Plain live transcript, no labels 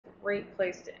great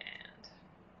place to end.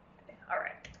 Okay, all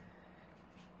right.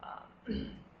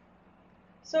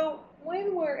 So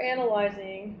when we're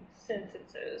analyzing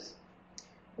sentences,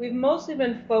 we've mostly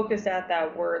been focused at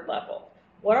that word level.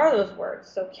 What are those words?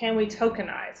 So can we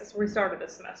tokenize? That's where we started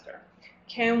this semester.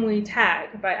 Can we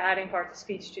tag by adding parts of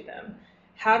speech to them?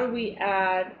 How do we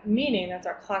add meaning? That's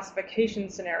our classification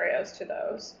scenarios to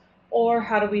those. Or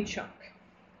how do we chunk?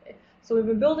 Okay. So we've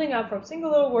been building up from single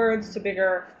little words to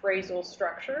bigger phrasal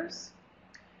structures.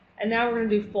 And now we're going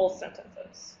to do full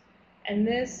sentences. And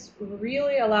this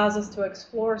really allows us to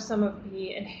explore some of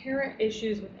the inherent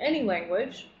issues with any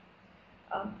language.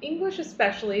 English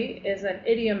especially is an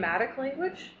idiomatic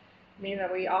language, meaning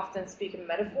that we often speak in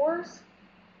metaphors.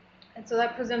 And so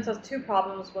that presents us two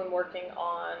problems when working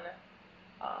on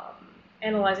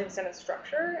analyzing sentence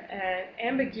structure and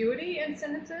ambiguity in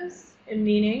sentences in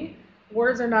meaning.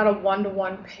 Words are not a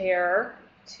one-to-one pair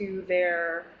to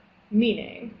their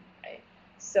meaning. Right?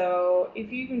 So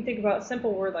if you can think about a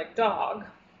simple word like dog,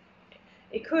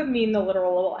 it could mean the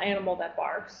literal little animal that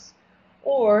barks,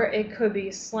 or it could be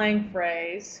a slang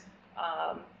phrase,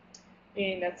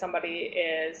 meaning that somebody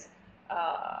is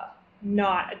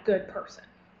not a good person.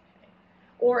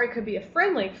 Or it could be a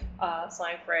friendly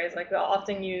slang phrase, like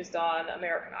often used on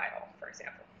American Idol, for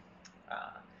example.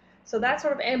 So that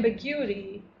sort of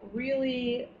ambiguity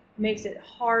really makes it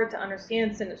hard to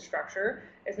understand sentence structure.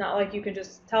 It's not like you can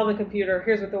just tell the computer,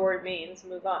 here's what the word means,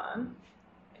 move on.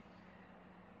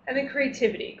 And then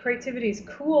creativity. Creativity is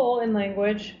cool in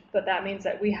language, but that means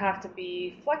that we have to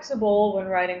be flexible when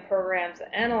writing programs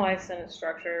that analyze sentence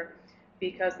structure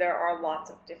because there are lots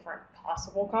of different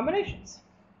possible combinations.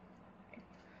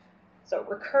 So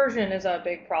recursion is a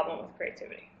big problem with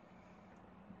creativity.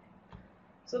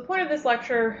 So the point of this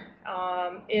lecture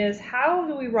is how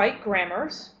do we write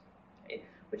grammars,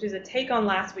 which is a take on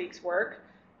last week's work,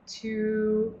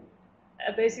 to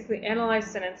basically analyze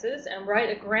sentences and write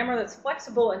a grammar that's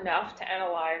flexible enough to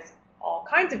analyze all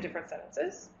kinds of different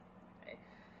sentences. Okay.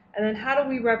 And then how do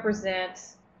we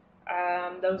represent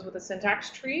those with a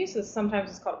syntax tree? So sometimes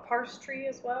it's called a parse tree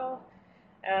as well.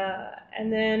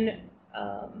 And then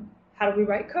how do we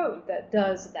write code that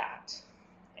does that?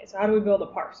 Okay, so how do we build a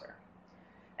parser?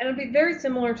 And it'll be very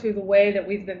similar to the way that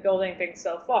we've been building things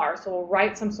so far. So we'll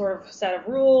write some sort of set of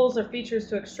rules or features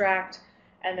to extract,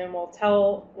 and then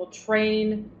we'll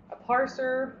train a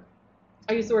parser.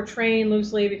 I use the word train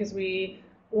loosely because we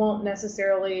won't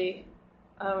necessarily,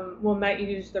 we might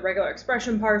use the regular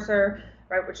expression parser,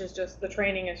 right, which is just the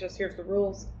training is just here's the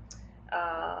rules.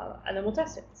 And then we'll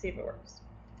test it, see if it works.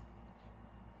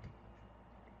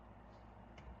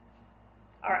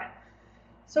 All right,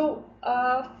 so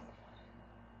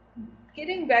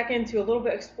getting back into a little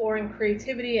bit exploring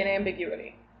creativity and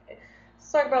ambiguity. Let's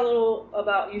talk about a little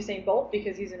about Usain Bolt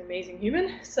because he's an amazing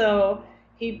human. So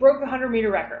he broke the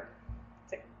 100-meter record.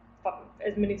 It's like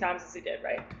as many times as he did,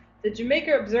 right? The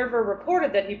Jamaica Observer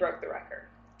reported that he broke the record.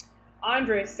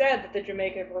 Andre said that the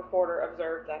Jamaica reporter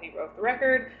observed that he broke the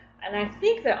record, and I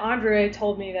think that Andre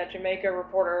told me that Jamaica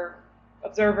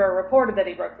Observer reported that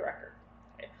he broke the record.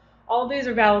 Okay. All of these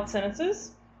are valid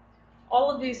sentences. All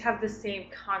of these have the same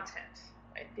content.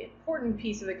 Right? The important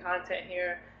piece of the content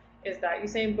here is that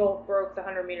Usain Bolt broke the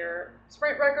 100-meter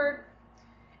sprint record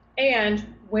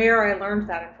and where I learned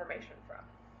that information from.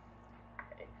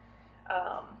 Okay.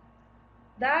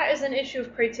 That is an issue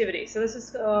of creativity. So this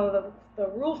is the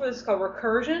rule for this is called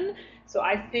recursion. So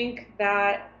I think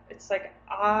that it's like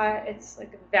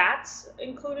that's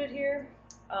included here.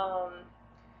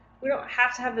 We don't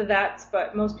have to have the that's,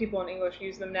 but most people in English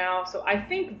use them now. So I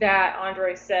think that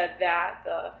Andre said that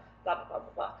the blah, blah, blah,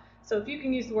 blah, blah. So if you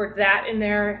can use the word that in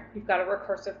there, you've got a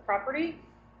recursive property.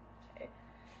 Okay.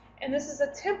 And this is a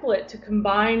template to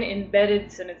combine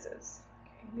embedded sentences.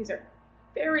 Okay. These are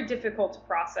very difficult to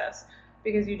process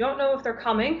because you don't know if they're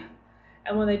coming.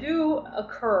 And when they do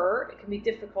occur, it can be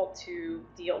difficult to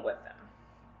deal with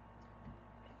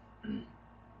them.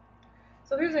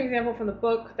 So here's an example from the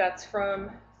book that's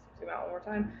from, zoom out one more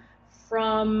time,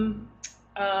 from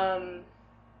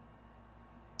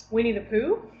Winnie the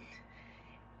Pooh.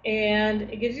 And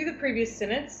it gives you the previous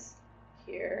sentence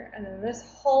here, and then this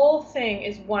whole thing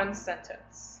is one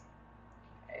sentence.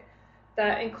 Okay.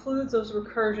 That includes those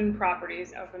recursion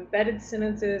properties of embedded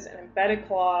sentences and embedded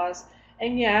clause.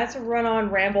 And yeah, it's a run-on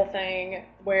ramble thing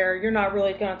where you're not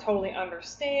really going to totally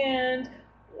understand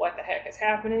what the heck is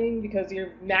happening because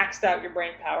you've maxed out your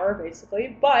brain power,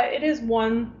 basically. But it is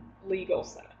one legal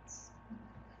sentence.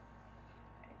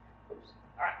 Okay. Oops.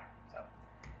 All right, so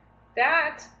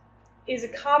that is a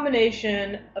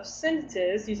combination of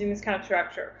sentences using this kind of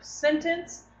structure.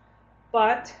 Sentence,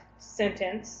 but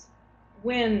sentence,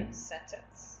 when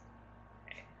sentence.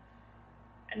 Okay.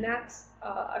 And that's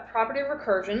a property of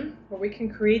recursion, where we can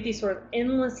create these sort of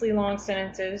endlessly long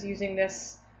sentences using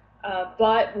this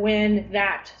but, when,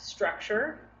 that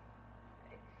structure.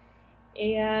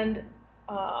 And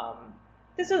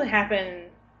this doesn't happen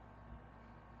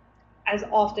as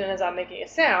often as I'm making it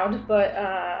sound, but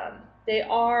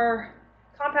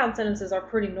compound sentences are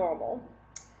pretty normal.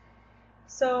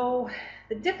 So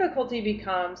the difficulty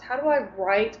becomes, how do I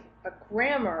write a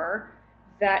grammar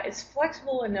that is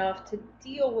flexible enough to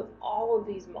deal with all of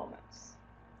these moments?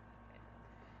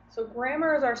 So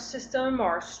grammar is our system,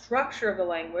 our structure of the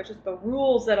language. It's the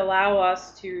rules that allow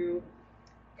us to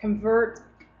convert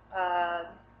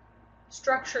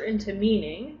structure into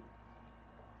meaning.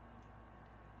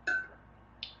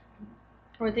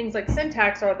 Or things like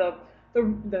syntax are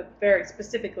the very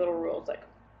specific little rules, like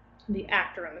the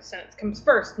actor in the sentence comes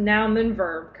first, noun then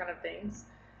verb kind of things.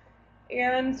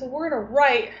 And so we're going to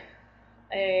write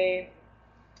a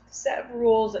set of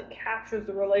rules that captures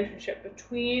the relationship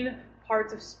between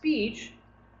parts of speech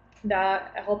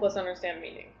that help us understand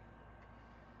meaning.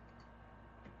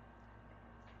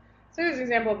 So here's an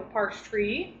example of a parsed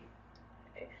tree.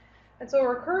 And so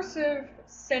a recursive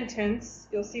sentence,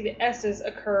 you'll see the S's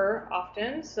occur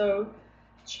often. So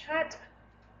chatterer.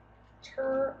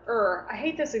 I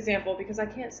hate this example because I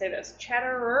can't say this.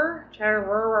 Chatterer.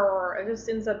 It just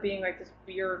ends up being like this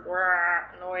weird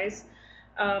noise.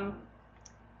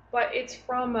 But it's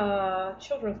from a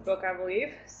children's book, I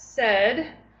believe.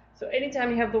 Said. So anytime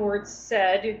you have the word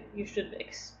said, you should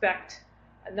expect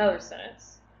another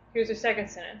sentence. Here's your second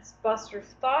sentence. Buster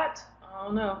thought. Oh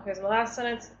no, here's the last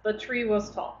sentence. The tree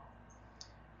was tall.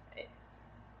 Okay.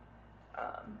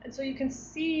 And so you can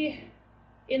see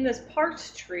in this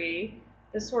parsed tree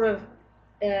this sort of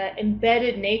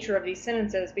embedded nature of these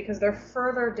sentences because they're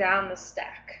further down the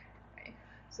stack. Okay.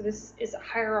 So this is a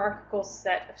hierarchical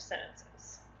set of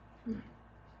sentences. Okay.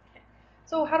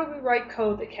 So how do we write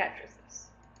code that captures this?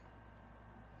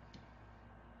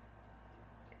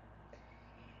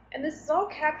 And this is all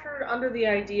captured under the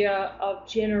idea of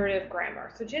generative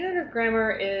grammar. So generative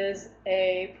grammar is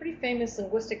a pretty famous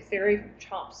linguistic theory from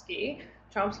Chomsky.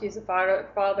 Chomsky is the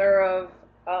father of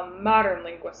modern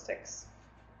linguistics.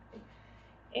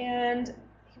 And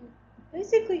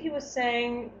basically he was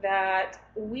saying that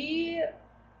we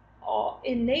all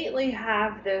innately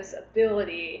have this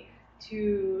ability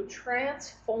to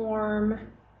transform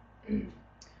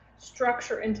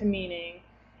structure into meaning.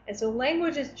 And so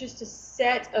language is just a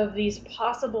set of these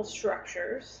possible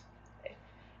structures, okay?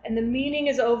 And the meaning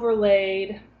is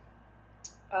overlaid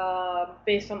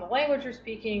based on the language you're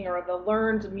speaking or the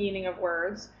learned meaning of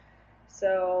words.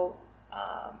 So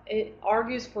it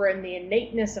argues for the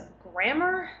innateness of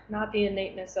grammar, not the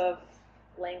innateness of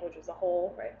language as a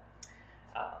whole, right?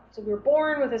 So we're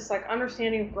born with this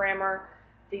understanding of grammar,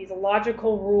 these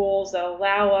logical rules that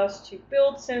allow us to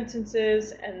build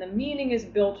sentences, and the meaning is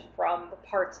built from the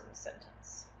parts of the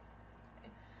sentence. Okay.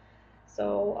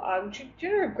 So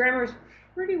generative grammar is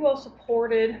pretty well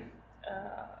supported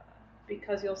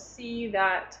because you'll see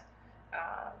that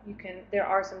there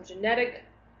are some genetic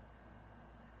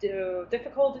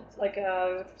difficulties, like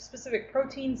a specific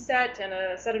protein set and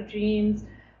a set of genes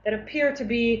that appear to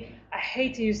be, I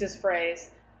hate to use this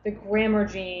phrase, the grammar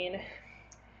gene.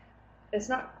 It's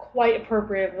not quite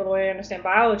appropriate for the way I understand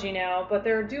biology now, but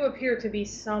there do appear to be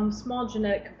some small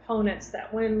genetic components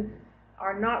that when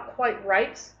are not quite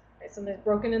right, something's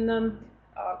broken in them,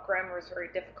 grammar is very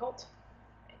difficult.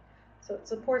 So it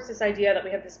supports this idea that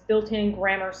we have this built-in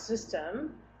grammar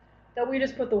system that we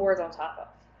just put the words on top of,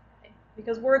 okay?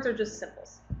 Because words are just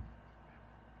symbols.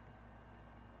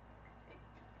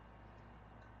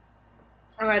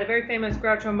 All right, a very famous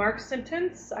Groucho Marx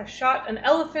sentence. I shot an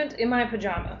elephant in my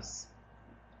pajamas.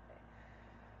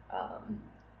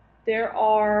 There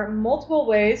are multiple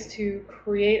ways to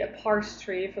create a parse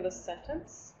tree for this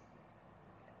sentence.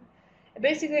 And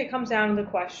basically, it comes down to the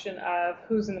question of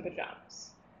who's in the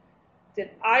pajamas. Did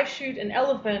I shoot an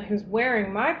elephant who's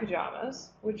wearing my pajamas,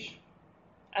 which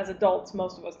as adults,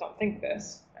 most of us don't think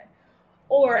this, right?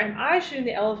 Or am I shooting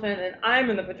the elephant and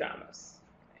I'm in the pajamas?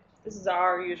 This is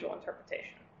our usual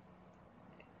interpretation.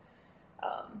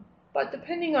 But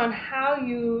depending on how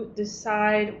you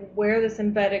decide where this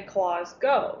embedded clause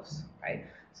goes, right?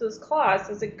 So this clause,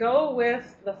 does it go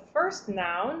with the first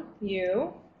noun,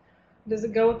 you? Does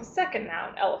it go with the second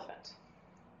noun, elephant?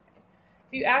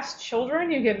 If you ask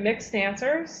children, you get mixed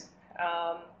answers,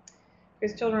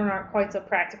 because children aren't quite so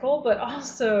practical, but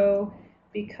also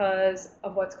because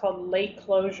of what's called late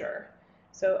closure.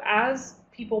 So as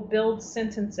people build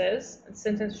sentences and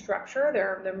sentence structure,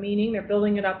 their meaning, they're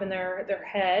building it up in their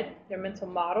head, their mental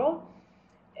model.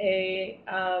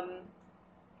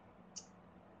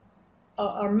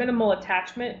 Or minimal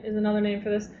attachment is another name for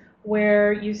this,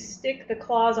 where you stick the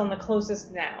clause on the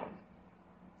closest noun.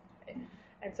 Okay.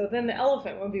 And so then the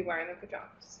elephant would be wearing the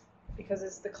pajamas because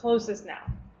it's the closest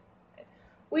noun. Okay.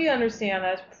 We understand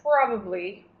that's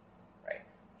probably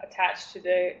attached to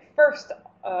the first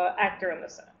actor in the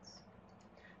sentence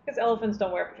because elephants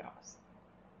don't wear pajamas.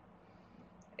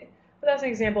 Okay. But that's an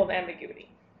example of ambiguity.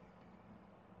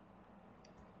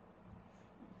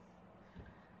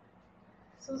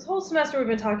 So this whole semester we've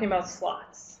been talking about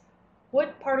slots.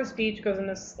 What part of speech goes in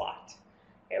this slot?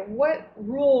 Okay, what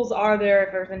rules are there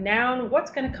if there's a noun?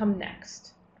 What's going to come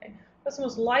next? Okay, what's the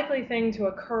most likely thing to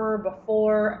occur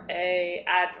before a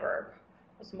adverb?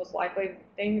 What's the most likely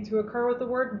thing to occur with the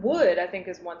word would, I think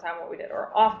is one time what we did,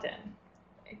 or often.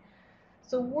 Okay.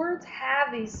 So words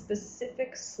have these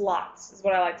specific slots, is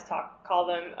what I like to call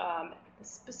them,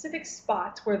 specific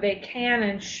spots where they can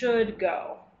and should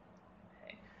go,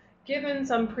 given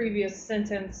some previous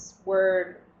sentence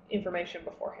word information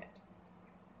beforehand.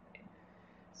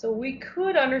 So we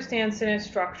could understand sentence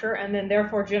structure and then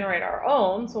therefore generate our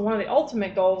own. So one of the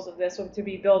ultimate goals of this would to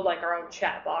be build like our own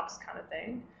chat box kind of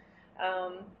thing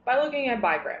by looking at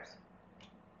bigrams.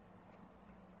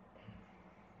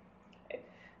 Okay.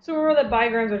 So remember that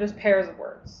bigrams are just pairs of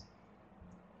words.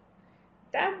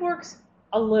 That works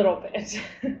a little bit.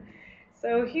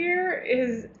 So here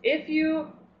is, if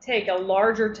you take a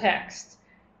larger text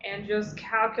and just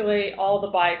calculate all the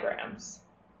bigrams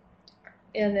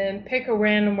and then pick a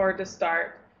random word to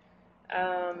start,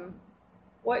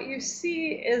 what you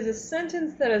see is a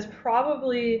sentence that is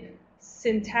probably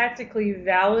syntactically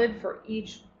valid for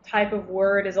each type of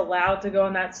word is allowed to go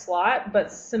in that slot, but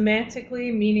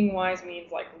semantically, meaning-wise,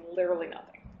 means like literally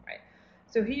nothing, right?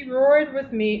 So he roared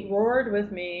with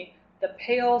me, the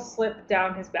pail slipped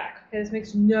down his back. Okay, this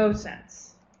makes no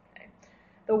sense. Okay.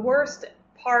 The worst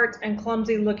part and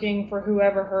clumsy looking for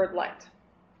whoever heard light.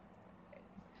 Okay.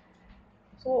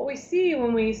 So what we see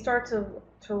when we start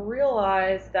to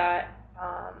realize that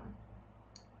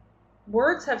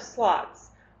words have slots,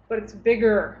 but it's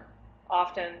bigger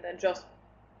often than just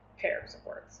pairs of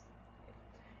words.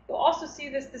 You'll also see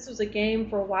this was a game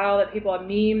for a while that a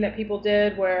meme that people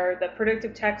did where the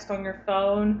predictive text on your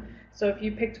phone, so if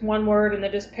you picked one word and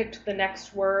then just picked the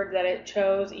next word that it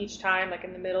chose each time, like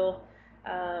in the middle,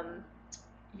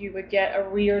 you would get a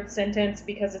weird sentence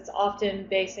because it's often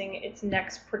basing its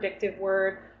next predictive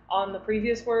word on the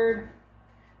previous word.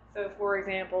 So for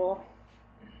example,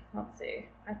 let's see,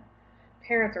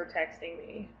 parents are texting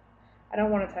me. I don't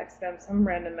want to text them some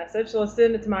random message, so let's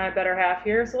send it to my better half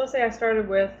here. So let's say I started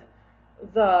with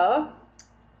the.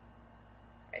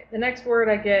 Okay, the next word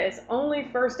I get is only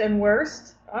first and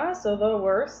worst. So the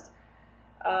worst.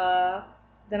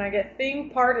 Then I get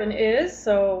thing, part, and is.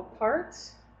 So part.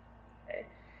 Okay.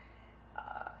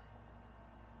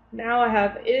 Now I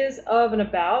have is, of, and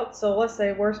about. So let's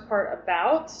say worst part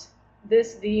about.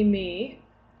 This, the, me.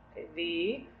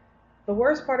 Okay, the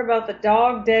worst part about the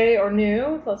dog, day, or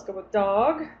new. Let's go with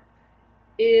dog.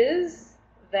 Is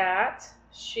that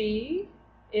she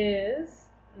is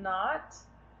not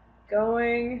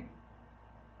going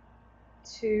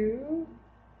to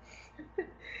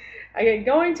I get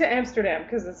going to Amsterdam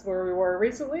because that's where we were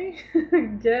recently.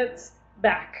 Gets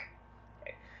back.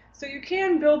 Okay. So you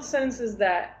can build sentences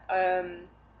that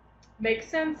make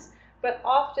sense, but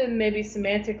often maybe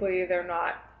semantically they're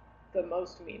not the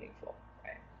most meaningful.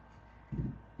 Okay.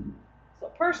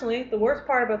 So personally, the worst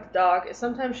part about the dog is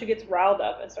sometimes she gets riled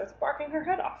up and starts barking her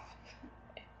head off.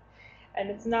 Okay. And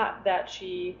it's not that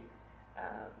she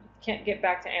can't get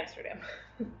back to Amsterdam,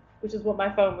 which is what my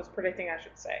phone was predicting I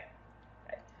should say.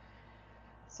 Okay.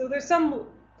 So there's some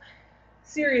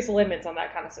serious limits on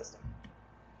that kind of system.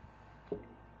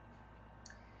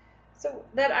 So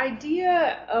that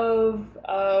idea of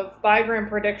bigram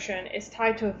prediction is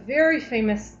tied to a very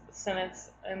famous sentence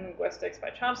in linguistics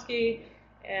by Chomsky,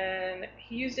 and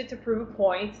he used it to prove a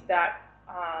point that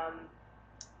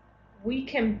we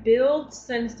can build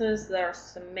sentences that are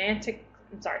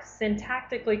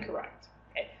syntactically correct.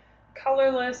 Okay.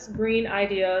 Colorless, green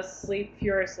ideas, sleep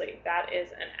furiously. That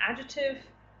is an adjective,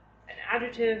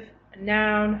 a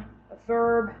noun, a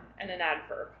verb, and an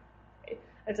adverb. Okay.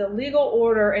 It's a legal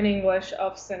order in English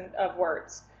of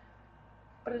words,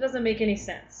 but it doesn't make any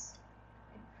sense.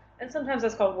 And sometimes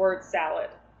that's called word salad.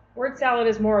 Word salad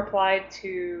is more applied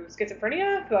to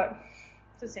schizophrenia, but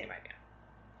it's the same idea.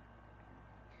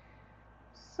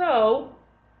 So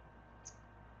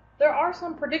there are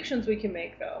some predictions we can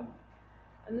make, though.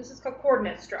 and this is called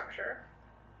coordinate structure,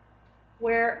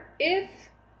 where if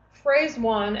phrase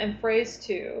 1 and phrase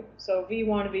 2, so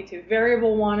V1 and V2,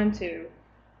 variable 1 and 2,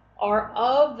 are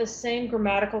of the same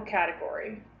grammatical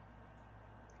category,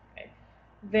 okay,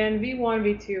 then V1 and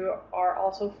V2 are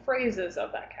also phrases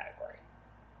of that category.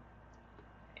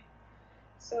 Okay.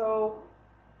 So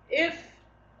if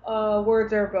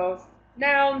words are both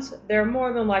nouns, they're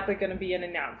more than likely going to be in a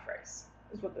noun phrase,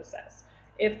 is what this says.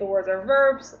 If the words are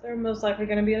verbs, they're most likely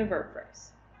going to be in a verb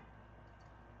phrase.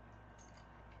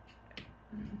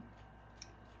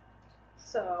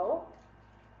 So,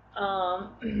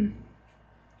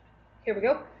 here we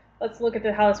go. Let's look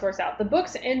at how this works out. The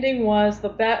book's ending was the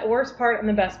worst part and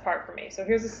the best part for me. So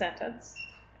here's a sentence.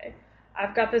 Okay.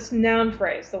 I've got this noun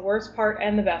phrase, the worst part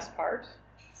and the best part.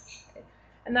 Okay.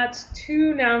 And that's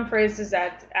two noun phrases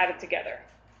added together.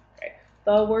 Okay.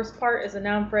 The worst part is a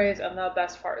noun phrase and the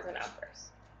best part is a noun phrase.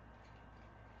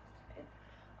 Okay.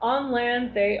 On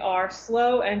land, they are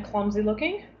slow and clumsy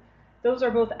looking. Those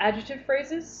are both adjective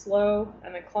phrases, slow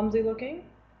and then clumsy looking.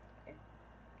 Okay.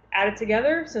 Added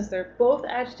together, since they're both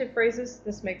adjective phrases,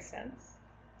 this makes sense.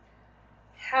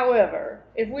 However,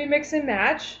 if we mix and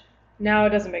match, now it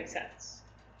doesn't make sense.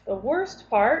 The worst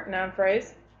part, noun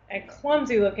phrase, and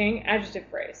clumsy looking, adjective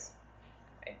phrase.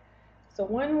 Okay. So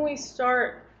when we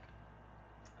start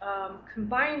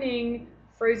combining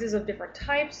phrases of different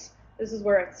types, this is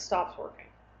where it stops working.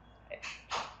 Okay.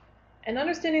 And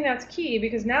understanding that's key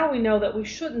because now we know that we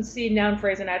shouldn't see noun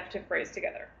phrase and adjective phrase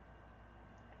together.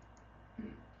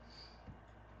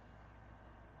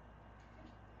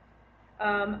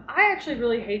 I actually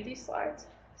really hate these slides,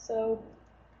 so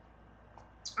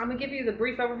I'm going to give you the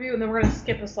brief overview and then we're going to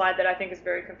skip a slide that I think is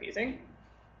very confusing.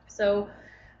 So,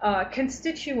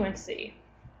 constituency.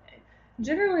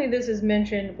 Generally this is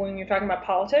mentioned when you're talking about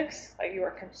politics, like you are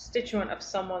a constituent of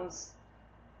someone's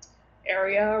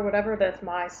area or whatever, that's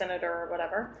my senator or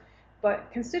whatever.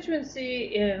 But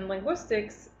constituency in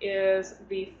linguistics is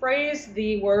the phrase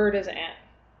the word is in.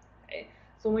 Okay?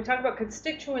 So when we talk about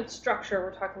constituent structure,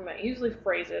 we're talking about usually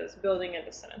phrases building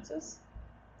into sentences.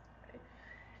 Okay?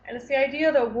 And it's the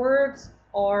idea that words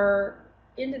are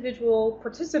individual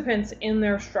participants in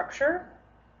their structure.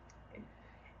 Okay?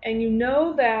 And you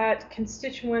know that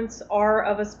constituents are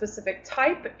of a specific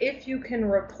type if you can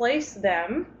replace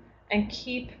them and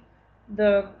keep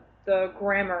the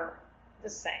grammar the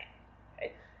same.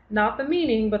 Okay? Not the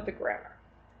meaning, but the grammar.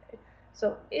 Okay?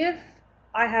 So if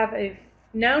I have a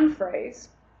noun phrase,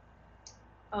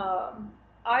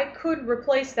 I could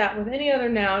replace that with any other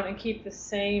noun and keep the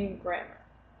same grammar.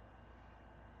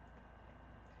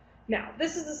 Now,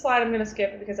 this is the slide I'm going to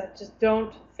skip because I just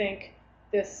don't think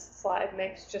this slide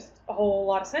makes just a whole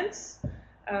lot of sense.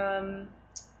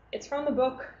 It's from the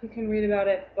book, you can read about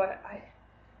it, but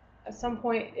at some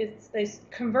point, they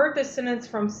convert this sentence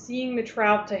from seeing the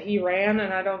trout to he ran,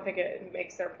 and I don't think it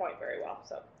makes their point very well.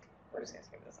 So we're just going to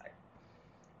skip this slide.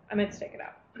 I meant to take it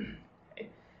out. Okay.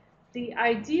 The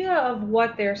idea of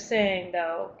what they're saying,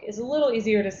 though, is a little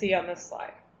easier to see on this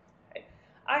slide. Okay.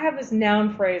 I have this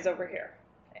noun phrase over here.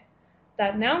 Okay.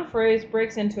 That noun phrase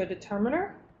breaks into a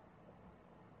determiner,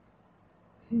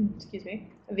 excuse me,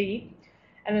 the,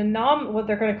 and what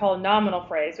they're going to call a nominal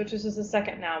phrase, which is just a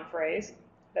second noun phrase.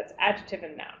 That's adjective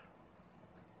and noun.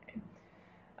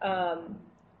 Okay.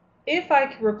 If I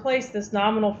could replace this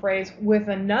nominal phrase with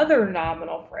another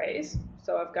nominal phrase,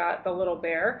 so I've got the little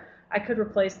bear, I could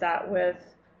replace that with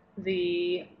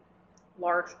the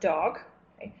large dog.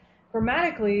 Okay.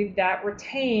 Grammatically, that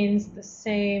retains the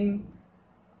same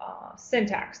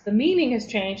syntax. The meaning has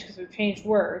changed because we've changed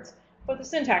words, but the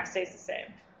syntax stays the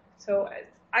same. So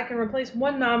I can replace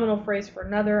one nominal phrase for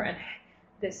another, and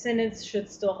the sentence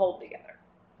should still hold together.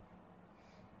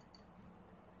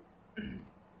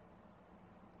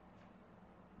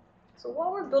 So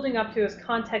what we're building up to is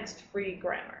context-free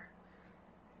grammar.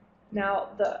 Now,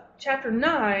 the chapter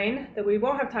 9, that we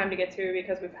won't have time to get to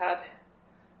because we've had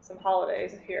some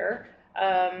holidays here,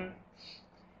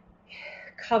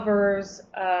 covers,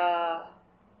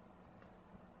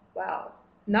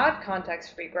 not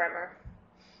context-free grammar,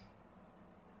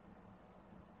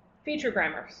 feature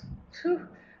grammars. Whew,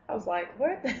 I was like,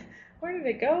 where did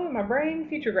it go in my brain?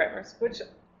 Feature grammars, which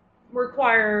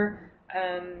require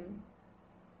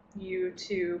you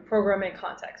to program in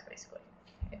context, basically.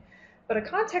 Okay. But a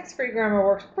context-free grammar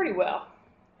works pretty well.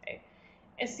 Okay.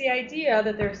 It's the idea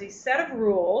that there's these set of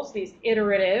rules, these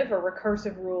iterative or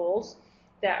recursive rules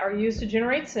that are used to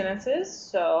generate sentences,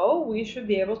 so we should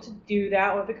be able to do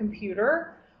that with a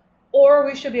computer, or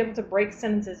we should be able to break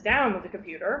sentences down with a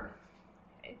computer.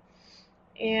 Okay.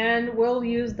 And we'll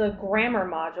use the grammar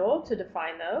module to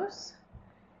define those.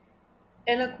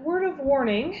 And a word of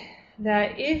warning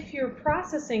that if you're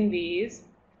processing these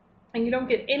and you don't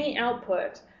get any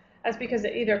output, that's because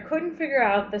it either couldn't figure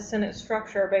out the sentence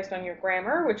structure based on your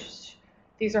grammar, which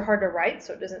these are hard to write,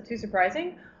 so it isn't too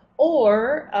surprising,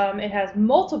 or it has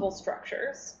multiple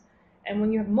structures. And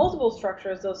when you have multiple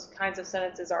structures, those kinds of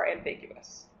sentences are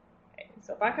ambiguous. Okay,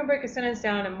 so if I can break a sentence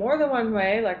down in more than one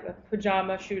way, like the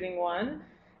pajama shooting one,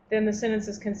 then the sentence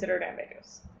is considered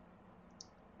ambiguous.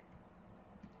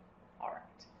 All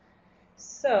right.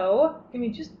 So give me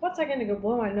just 1 second to go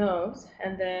blow my nose,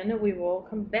 and then we will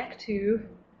come back to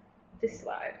this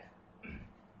slide.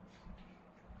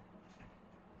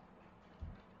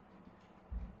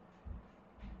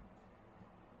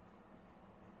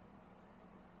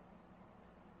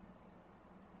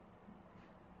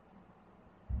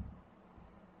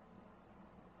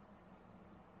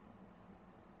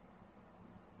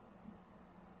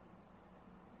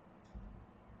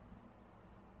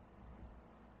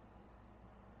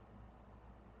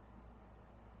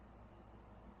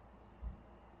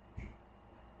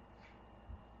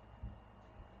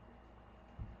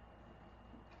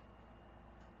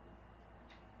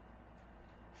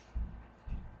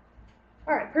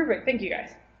 All right, perfect. Thank you,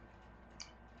 guys.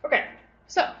 Okay,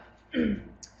 so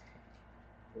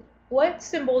what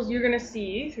symbols you're going to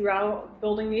see throughout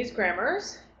building these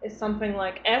grammars is something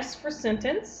like S for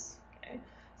sentence. Okay,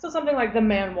 so something like the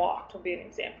man walked will be an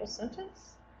example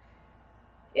sentence.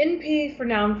 NP for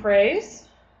noun phrase,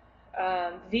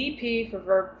 VP for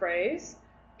verb phrase,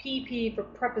 PP for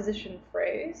preposition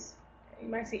phrase. Okay,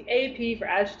 you might see AP for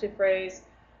adjective phrase.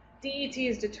 DET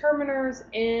is determiners,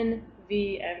 N,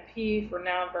 V, and P for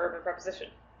noun, verb, and preposition.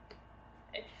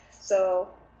 Okay, so,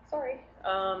 sorry.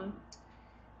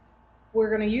 We're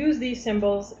going to use these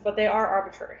symbols, but they are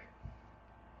arbitrary.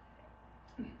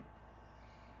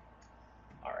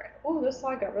 All right. Oh, this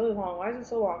slide got really long. Why is it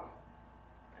so long?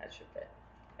 That should fit.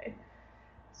 Okay.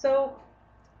 So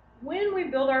when we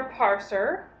build our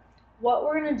parser, what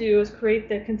we're going to do is create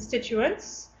the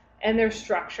constituents and their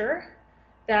structure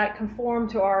that conform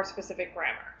to our specific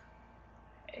grammar.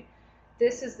 Okay.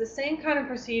 This is the same kind of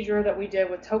procedure that we did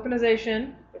with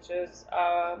tokenization, which is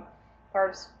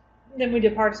then we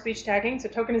did part of speech tagging. So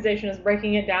tokenization is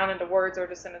breaking it down into words or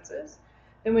to sentences.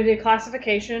 Then we did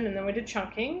classification, and then we did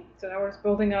chunking. So now we're just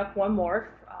building up one more,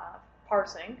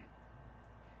 parsing.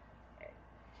 Okay.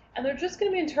 And they're just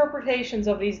going to be interpretations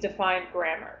of these defined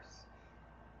grammars.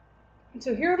 And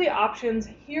so here are the options.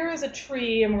 Here is a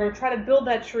tree, and we're going to try to build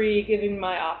that tree giving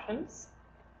my options.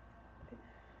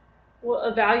 We'll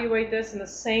evaluate this in the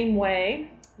same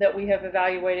way that we have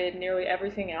evaluated nearly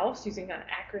everything else, using an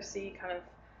accuracy kind of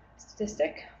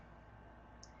statistic.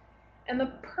 And the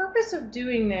purpose of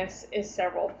doing this is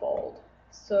several-fold.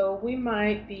 So we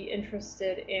might be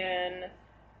interested in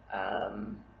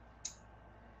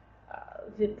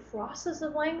the process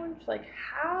of language, like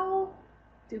how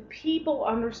do people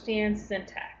understand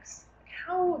syntax?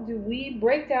 How do we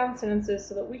break down sentences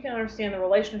so that we can understand the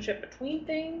relationship between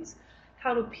things?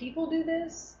 How do people do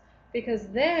this? Because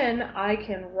then I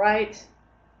can write,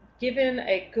 given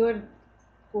a good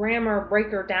grammar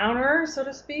breaker downer, so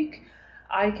to speak,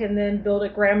 I can then build a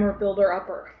grammar builder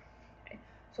upper. Okay.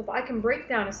 So if I can break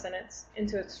down a sentence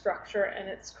into its structure and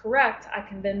it's correct, I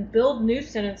can then build new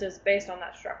sentences based on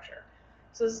that structure.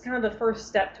 So this is kind of the first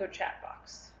step to a chat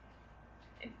box.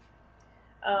 Okay.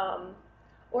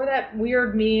 Or that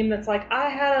weird meme that's like, I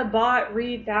had a bot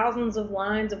read thousands of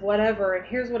lines of whatever, and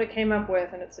here's what it came up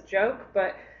with, and it's a joke,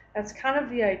 but that's kind of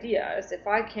the idea, is if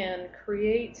I can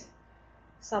create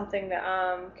something that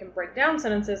can break down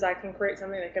sentences, I can create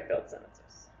something that can build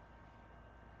sentences.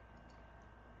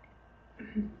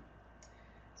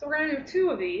 So we're going to do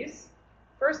 2 of these.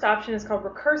 First option is called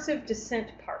recursive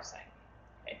descent parsing.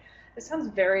 Okay. This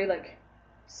sounds very like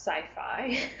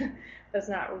sci-fi. That's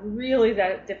not really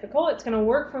that difficult. It's going to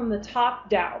work from the top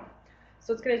down.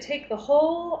 So it's going to take the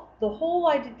whole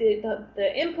idea,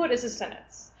 the input is a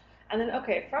sentence. And then,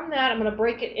 okay, from that, I'm going to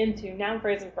break it into noun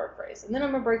phrase and verb phrase. And then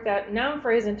I'm going to break that noun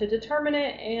phrase into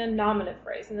determinate and nominative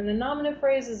phrase. And then a nominative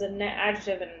phrase is an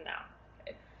adjective and a noun.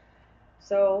 Okay.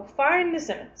 So find the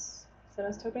sentence.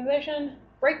 Sentence tokenization,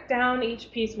 break down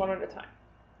each piece one at a time.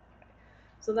 Okay.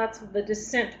 So that's the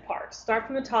descent part. Start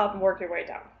from the top and work your way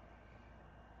down.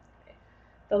 Okay.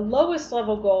 The lowest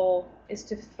level goal is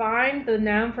to find the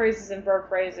noun phrases and verb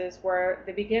phrases where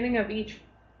the beginning of each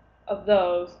of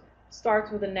those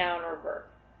starts with a noun or verb.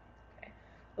 Okay.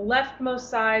 The leftmost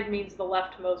side means the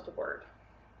leftmost word.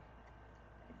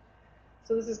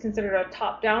 So this is considered a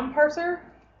top-down parser,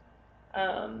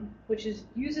 which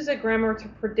uses a grammar to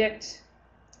predict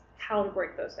how to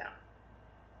break those down.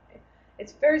 Okay.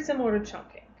 It's very similar to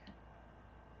chunking.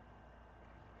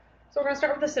 So we're going to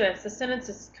start with the sentence. The sentence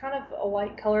is kind of a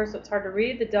light color, so it's hard to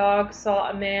read. The dog saw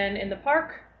a man in the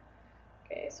park.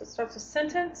 Okay, so it starts with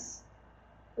sentence.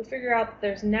 We figure out that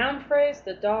there's noun phrase.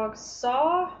 The dog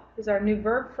saw is our new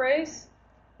verb phrase.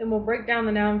 Then we'll break down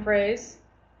the noun phrase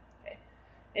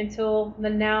until the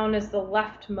noun is the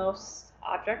leftmost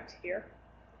object here.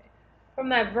 From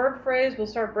that verb phrase, we'll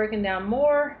start breaking down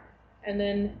more, and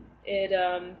then it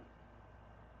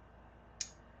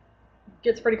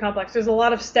gets pretty complex. There's a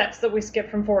lot of steps that we skip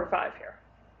from 4 to 5 here.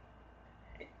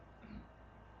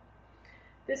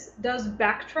 This does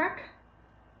backtrack,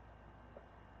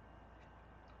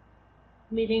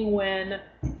 meaning when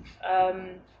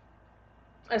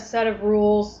a set of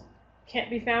rules can't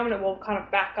be found, it will kind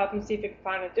of back up and see if it can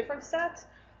find a different set,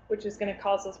 which is going to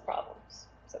cause us problems.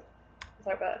 So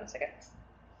we'll talk about that in a second.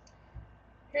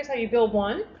 Here's how you build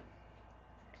one.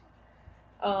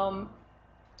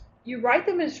 You write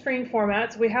them in string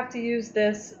format, so we have to use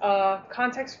this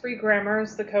context-free grammar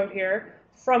is the code here,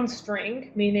 from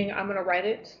string, meaning I'm going to write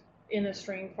it in a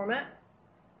string format.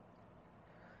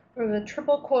 The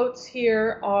triple quotes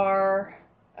here are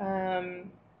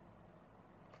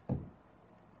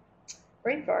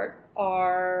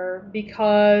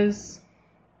because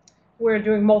we're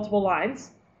doing multiple lines.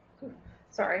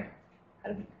 Sorry.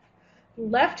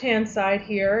 Left-hand side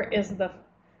here is the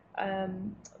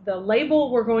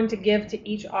label we're going to give to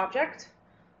each object.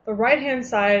 The right-hand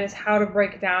side is how to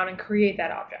break down and create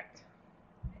that object.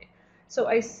 So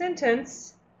a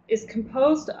sentence is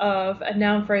composed of a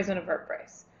noun phrase and a verb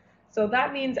phrase. So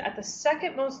that means at the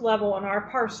second most level in our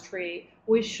parse tree,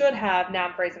 we should have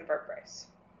noun phrase and verb phrase.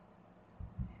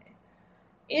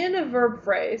 In a verb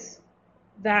phrase,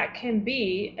 that can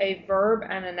be a verb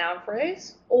and a noun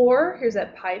phrase, or, here's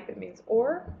that pipe, it means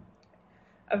or,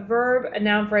 a verb, a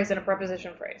noun phrase, and a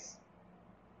preposition phrase.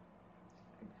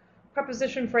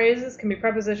 Preposition phrases can be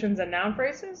prepositions and noun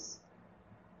phrases.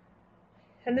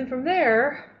 And then from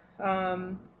there,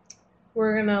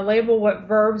 we're going to label what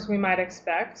verbs we might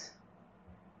expect,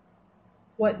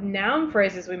 what noun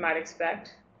phrases we might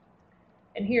expect.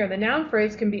 And here, the noun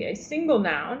phrase can be a single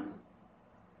noun,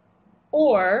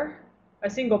 or a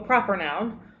single proper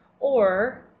noun,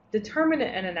 or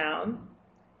determinate and a noun,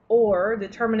 or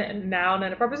determinate and a noun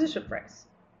and a preposition phrase.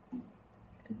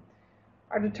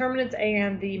 Our determinants A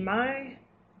and the, my,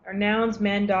 our nouns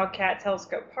man, dog, cat,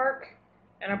 telescope, park,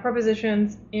 and our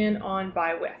prepositions in, on,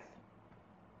 by, with.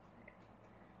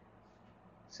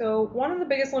 So one of the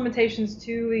biggest limitations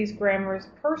to these grammars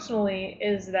personally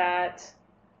is that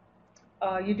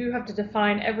you do have to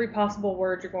define every possible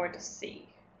word you're going to see.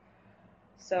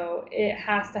 So it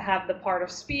has to have the part of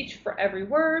speech for every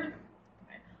word.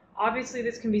 Obviously,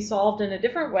 this can be solved in a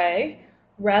different way.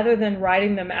 Rather than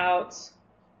writing them out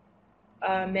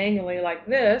manually like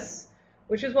this,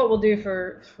 which is what we'll do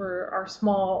for our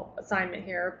small assignment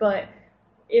here. But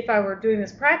if I were doing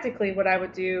this practically, what I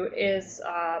would do is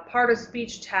part of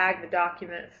speech tag the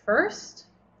document first,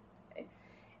 okay,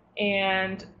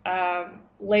 and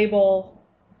label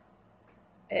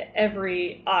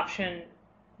every option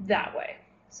that way.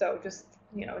 So just,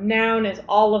 noun is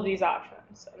all of these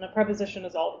options, and a preposition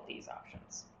is all of these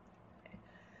options. Okay.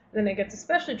 Then it gets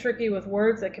especially tricky with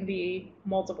words that can be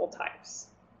multiple types.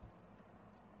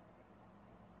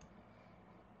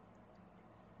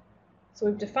 So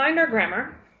we've defined our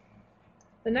grammar.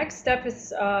 The next step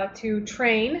is to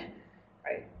train.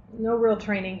 Right? No real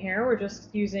training here. We're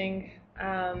just using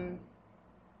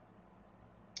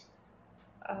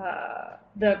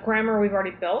the grammar we've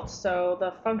already built. So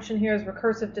the function here is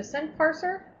recursive descent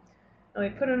parser. And we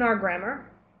put in our grammar.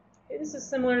 Okay, this is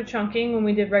similar to chunking when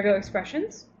we did regular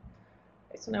expressions.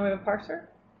 Okay, so now we have a parser.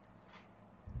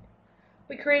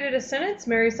 We created a sentence,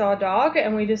 Mary saw a dog,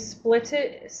 and we just split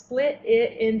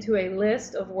it into a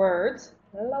list of words.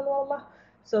 La, la, la.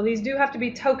 So these do have to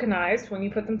be tokenized when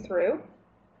you put them through.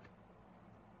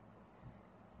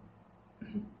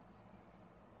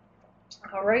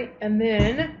 All right, and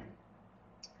then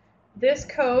this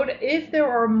code, if there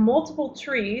are multiple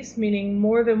trees, meaning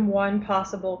more than one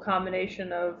possible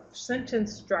combination of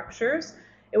sentence structures,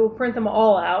 it will print them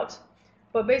all out.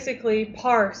 But basically,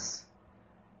 parse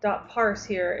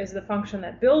here is the function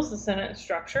that builds the sentence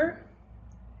structure.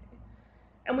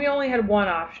 And we only had one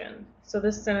option. So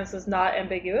this sentence is not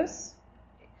ambiguous.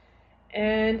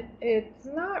 And it's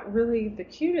not really the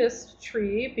cutest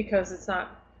tree because it's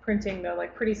not printing the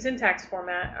pretty syntax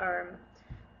format.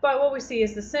 But what we see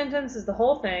is the sentence is the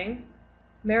whole thing.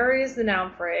 Mary is the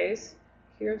noun phrase.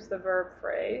 Here's the verb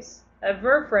phrase. A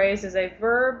verb phrase is a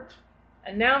verb.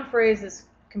 A noun phrase is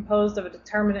composed of a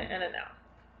determinant and a noun.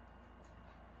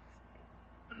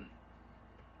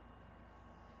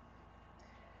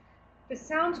 This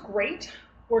sounds great.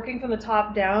 Working from the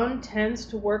top down tends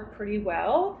to work pretty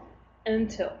well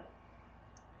until,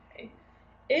 okay,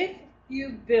 if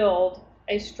you build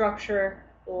a structure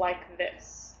like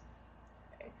this,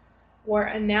 okay, where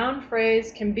a noun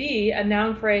phrase can be a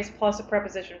noun phrase plus a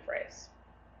preposition phrase.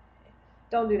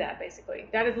 Don't do that, basically.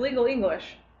 That is legal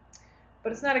English,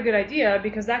 but it's not a good idea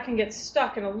because that can get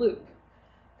stuck in a loop.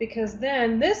 Because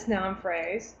then this noun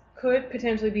phrase could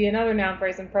potentially be another noun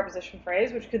phrase and preposition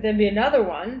phrase, which could then be another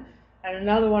one, and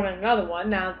another one, and another one.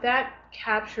 Now that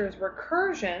captures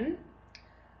recursion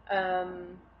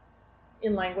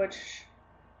in language,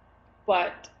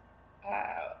 but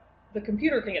the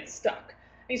computer can get stuck.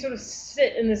 And you sort of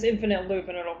sit in this infinite loop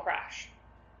and it'll crash.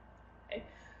 Okay.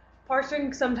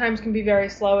 Parsing sometimes can be very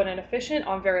slow and inefficient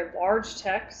on very large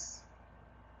texts.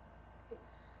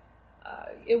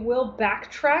 It will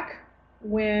backtrack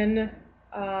when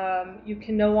you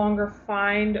can no longer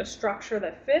find a structure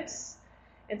that fits.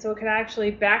 And so it can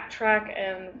actually backtrack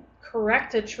and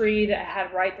correct a tree that it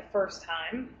had right the first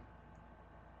time.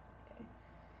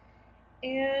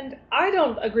 And I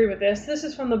don't agree with this. This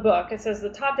is from the book. It says the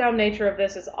top-down nature of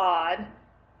this is odd.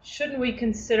 Shouldn't we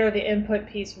consider the input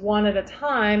piece one at a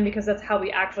time, because that's how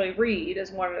we actually read,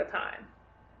 is one at a time?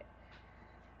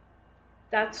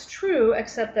 That's true,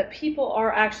 except that people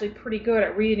are actually pretty good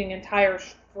at reading entire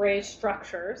phrase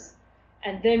structures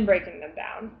and then breaking them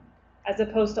down, as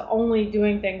opposed to only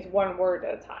doing things one word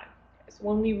at a time. So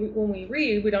when we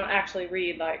read, we don't actually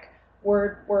read like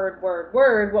word, word, word,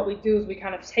 word. What we do is we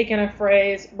kind of take in a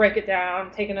phrase, break it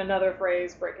down, take in another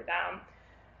phrase, break it down.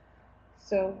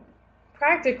 So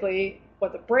practically,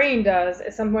 what the brain does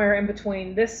is somewhere in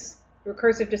between this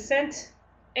recursive descent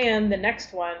and the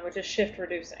next one, which is shift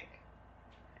reducing.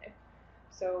 Okay.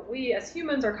 So we as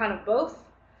humans are kind of both,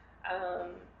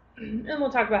 and we'll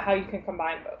talk about how you can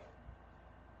combine both.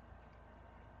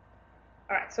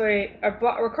 All right, so a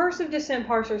recursive descent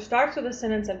parser starts with a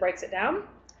sentence and breaks it down.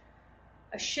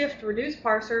 A shift reduce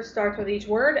parser starts with each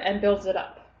word and builds it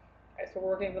up. Okay, so we're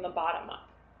working from the bottom up.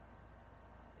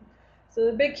 So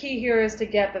the big key here is to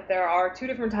get that there are two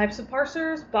different types of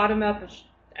parsers, bottom up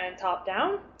and top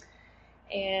down,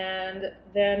 and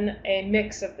then a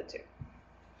mix of the two.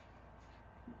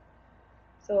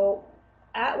 So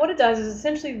what it does is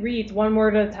essentially reads one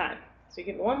word at a time. So you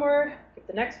give it one word, give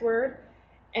the next word,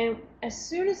 and as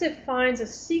soon as it finds a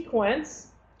sequence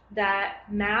that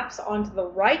maps onto the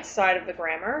right side of the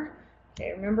grammar,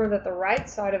 okay, remember that the right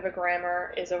side of a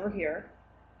grammar is over here.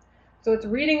 So it's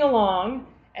reading along,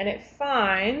 and it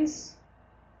finds,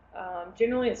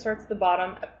 generally it starts at the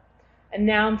bottom, a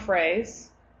noun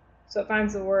phrase. So it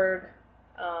finds the word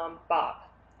Bob.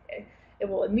 Okay. It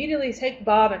will immediately take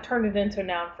Bob and turn it into a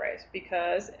noun phrase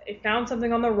because it found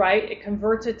something on the right, it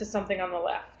converts it to something on the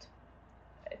left.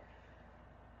 Okay.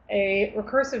 A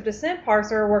recursive descent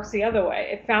parser works the other way.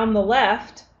 It found the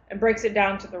left and breaks it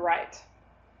down to the right.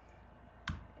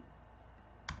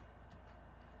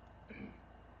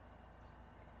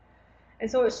 And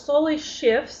so it slowly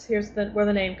shifts, here's where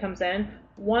the name comes in,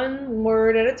 one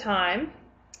word at a time.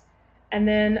 And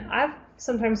then I've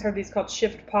sometimes heard these called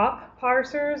shift pop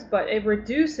parsers, but it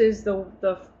reduces the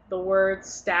word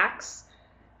stacks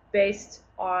based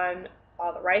on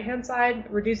the right-hand side,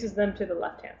 reduces them to the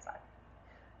left-hand side.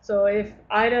 So if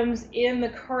items in the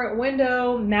current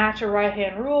window match a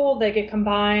right-hand rule, they get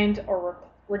combined or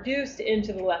reduced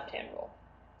into the left-hand rule.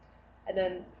 And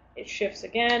then it shifts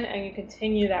again, and you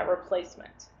continue that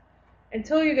replacement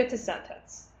until you get to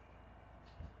sentence.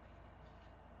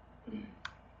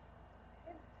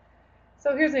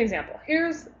 So here's an example.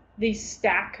 Here's the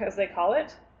stack, as they call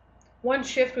it. One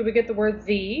shift, we would get the word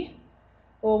the.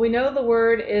 Well, we know the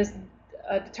word is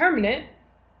a determinant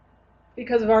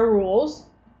because of our rules.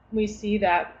 We see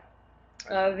that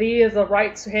the is a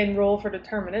right-hand rule for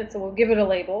determinant, so we'll give it a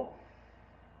label.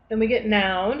 Then we get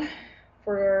noun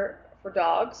for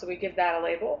dog, so we give that a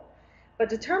label. But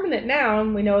determinate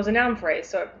noun we know is a noun phrase,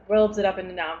 so it builds it up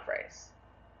into noun phrase.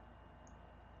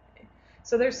 Okay.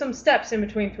 So there's some steps in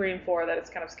between 3 and 4 that it's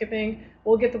kind of skipping.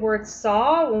 We'll get the word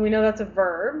saw when we know that's a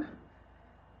verb,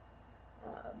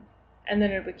 and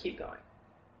then it would keep going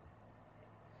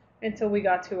until we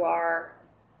got to our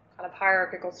kind of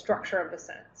hierarchical structure of the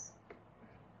sentence.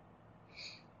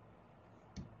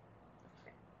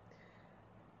 Okay.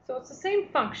 So it's the same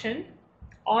function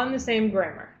on the same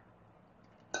grammar.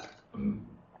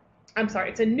 I'm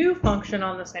sorry, it's a new function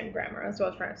on the same grammar. That's what I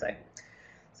was trying to say.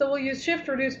 So we'll use shift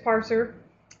reduce parser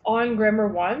on grammar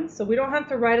 1. So we don't have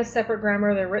to write a separate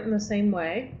grammar. They're written the same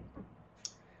way.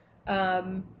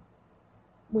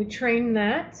 We train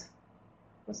that.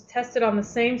 Let's test it on the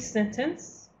same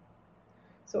sentence.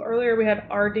 So earlier we had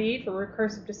RD for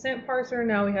recursive descent parser,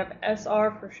 now we have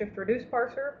SR for shift reduce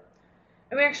parser,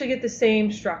 and we actually get the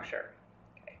same structure,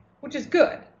 okay, which is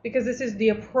good because this is the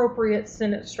appropriate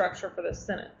sentence structure for this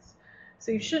sentence.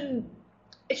 So it shouldn't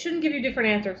give you different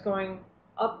answers going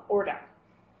up or down.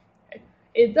 Okay.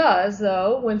 It does,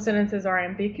 though, when sentences are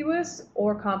ambiguous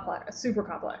or complex, super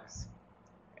complex.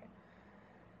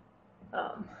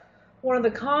 Okay. One of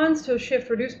the cons to a shift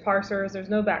reduce parser is there's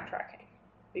no backtracking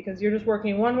because you're just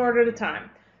working one word at a time.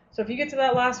 So if you get to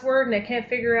that last word and it can't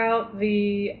figure out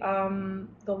the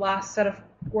last set of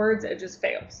words, it just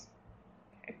fails.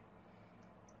 Okay.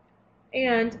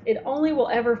 And it only will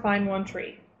ever find one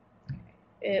tree.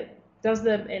 It does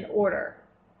them in order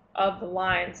of the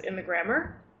lines in the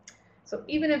grammar. So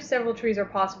even if several trees are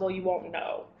possible, you won't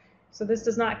know. So this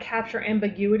does not capture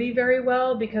ambiguity very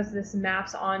well because this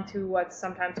maps onto what's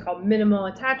sometimes called minimal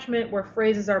attachment, where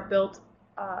phrases are built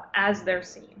as they're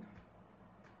seen.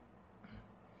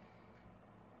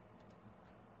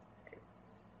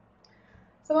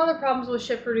 Some other problems with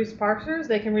shift-reduce parsers,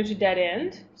 they can reach a dead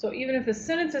end. So even if the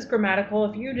sentence is grammatical,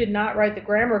 if you did not write the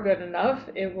grammar good enough,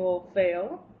 it will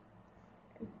fail.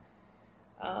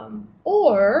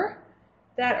 Or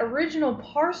that original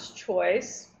parse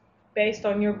choice, based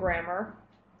on your grammar,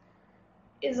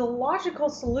 is a logical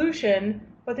solution,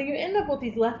 but then you end up with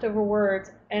these leftover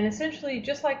words, and essentially,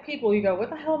 just like people, you go, what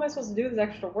the hell am I supposed to do with this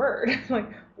extra word? Like,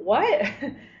 what?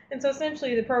 And so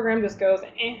essentially the program just goes,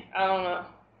 I don't know.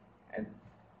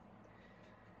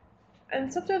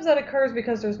 And sometimes that occurs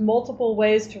because there's multiple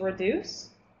ways to reduce.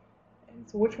 And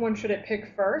so which one should it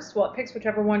pick first? Well, it picks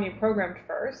whichever one you programmed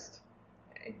first.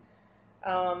 Okay.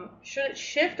 Should it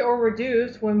shift or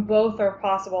reduce when both are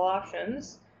possible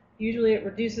options? Usually it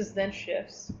reduces, then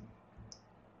shifts.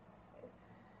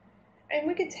 And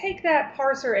we could take that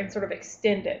parser and sort of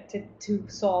extend it to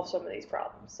solve some of these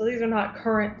problems. So these are not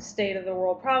current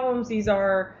state-of-the-world problems. These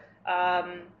are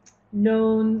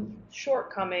known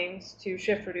shortcomings to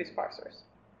shift-reduce parsers.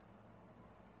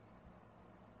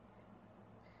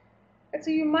 And so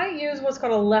you might use what's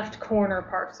called a left corner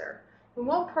parser. We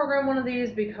won't program one of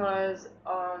these because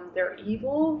they're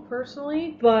evil,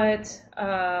 personally, but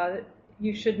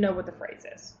you should know what the phrase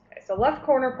is. Okay, so left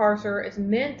corner parser is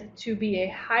meant to be a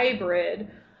hybrid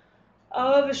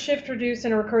of a shift-reduce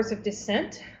and a recursive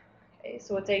descent. Okay,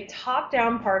 so it's a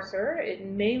top-down parser. It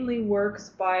mainly works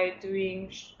by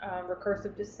doing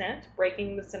recursive descent,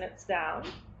 breaking the sentence down.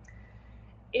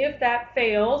 If that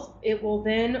fails, it will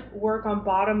then work on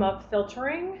bottom-up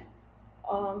filtering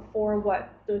for what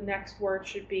the next word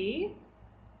should be.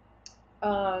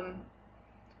 And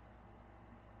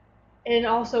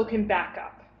also can back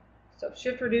up. So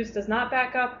shift reduce does not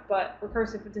back up, but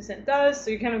recursive descent does, so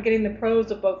you're kind of getting the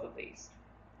pros of both of these.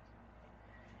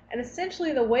 And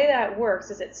essentially the way that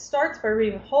works is it starts by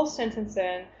reading the whole sentence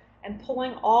in and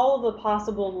pulling all of the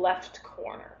possible left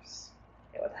corners.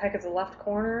 Okay, what the heck is a left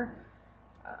corner?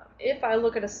 If I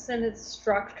look at a sentence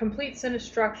complete sentence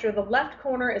structure, the left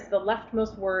corner is the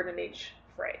leftmost word in each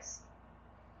phrase.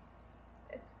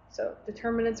 Okay, so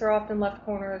determinants are often left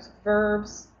corners,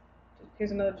 verbs,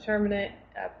 here's another determinant,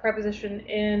 preposition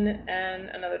in, and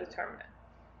another determinant.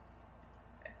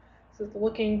 So it's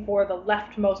looking for the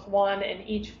leftmost one in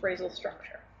each phrasal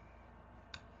structure.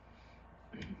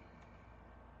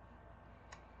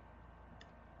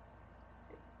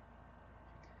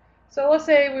 So let's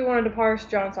say we wanted to parse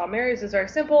John saw Mary. This is very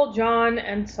simple. John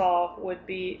and saw would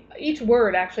be, each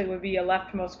word actually would be a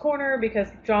leftmost corner because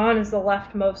John is the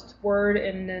leftmost word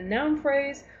in the noun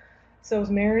phrase, so is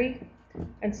Mary,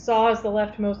 and saw is the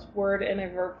leftmost word in a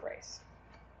verb phrase.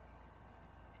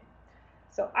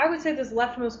 So I would say this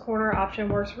leftmost corner option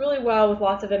works really well with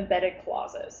lots of embedded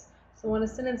clauses. So when a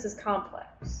sentence is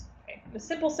complex, okay, in a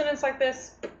simple sentence like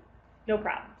this, no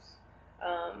problems.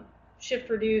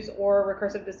 Shift reduce or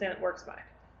recursive descent works fine.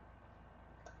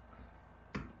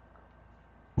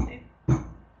 Okay.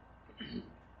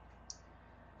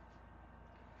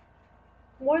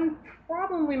 One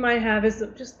problem we might have is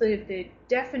that just the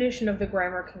definition of the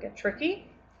grammar can get tricky.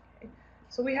 Okay.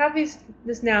 So we have this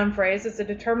noun phrase, it's a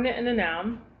determinant and a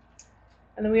noun.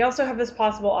 And then we also have this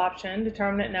possible option,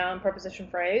 determinant, noun, preposition,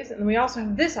 phrase. And then we also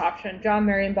have this option, John,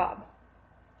 Mary, and Bob.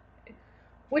 Okay.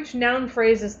 Which noun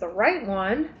phrase is the right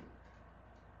one?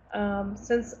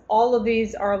 Since all of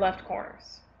these are left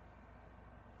corners.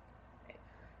 Okay.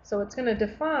 So it's going to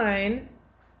define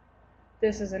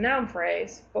this as a noun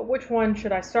phrase, but which one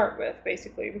should I start with,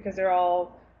 basically, because they're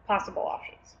all possible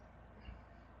options.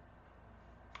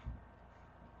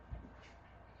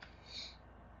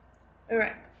 All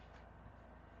right.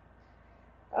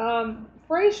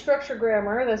 Phrase structure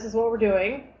grammar, this is what we're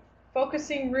doing.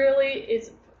 Focusing really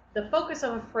is the focus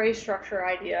of a phrase structure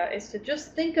idea is to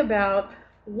just think about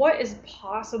what is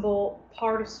possible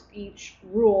part of speech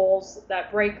rules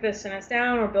that break this sentence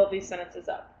down or build these sentences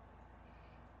up.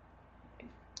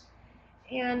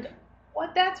 And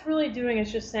what that's really doing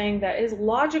is just saying that it is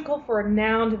logical for a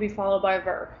noun to be followed by a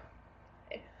verb.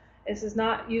 This is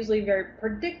not usually very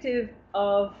predictive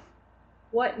of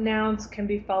what nouns can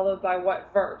be followed by what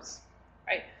verbs,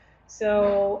 right?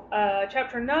 So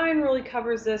chapter 9 really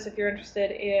covers this if you're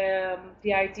interested in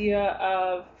the idea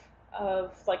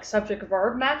of like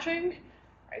subject-verb matching,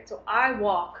 right? So I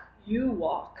walk, you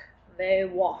walk, they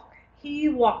walk, he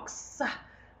walks,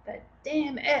 that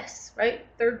damn S, right?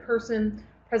 Third person,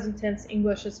 present tense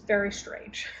English is very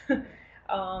strange.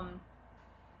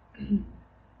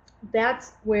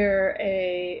 That's where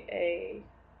a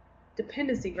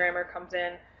dependency grammar comes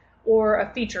in, or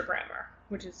a feature grammar,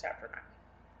 which is chapter 9.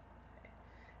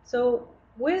 So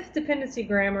with dependency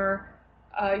grammar,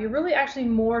 you're really actually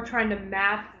more trying to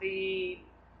map the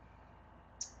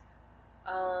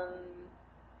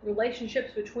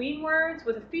relationships between words.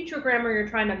 With a feature grammar, you're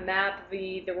trying to map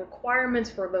the requirements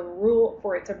for the rule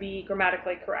for it to be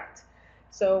grammatically correct.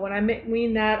 So when I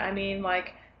mean that, I mean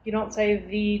like you don't say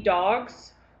the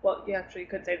dogs. Well, you actually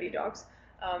could say the dogs.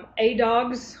 A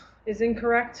dogs is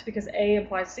incorrect because a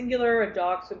implies singular, a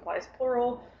dogs implies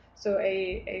plural. So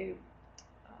a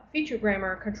feature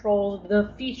grammar controls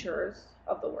the features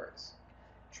of the words.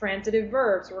 Transitive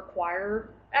verbs require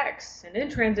X, and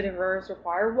intransitive verbs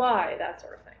require Y, that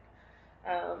sort of thing.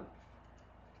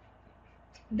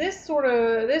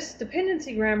 This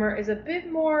dependency grammar is a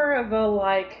bit more of a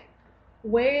like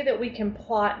way that we can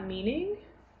plot meaning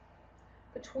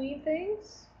between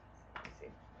things. Let's see,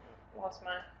 lost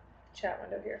my chat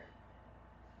window here.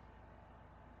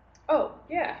 Oh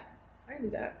yeah, I can do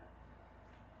that.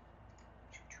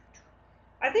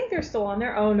 I think they're still on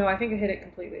there. Oh no, I think I hid it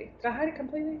completely. Did I hide it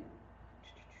completely?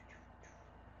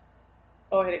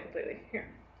 Oh, I hid it completely. Here.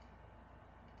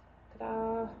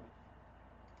 Ta-da.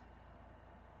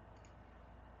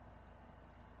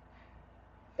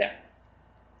 There.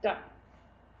 Done.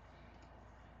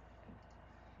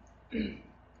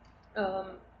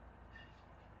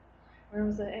 Where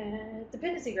was it?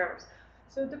 Dependency grammars.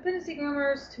 So dependency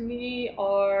grammars to me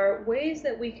are ways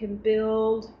that we can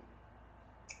build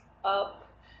up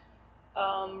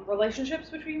relationships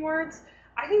between words.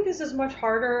 I think this is much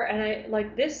harder, and I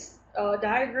like this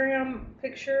diagram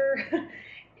picture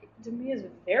to me is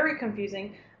very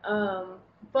confusing.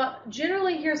 But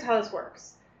generally, here's how this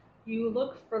works. You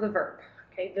look for the verb.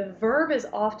 Okay, the verb is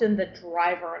often the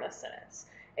driver in a sentence.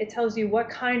 It tells you what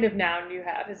kind of noun you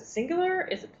have. Is it singular?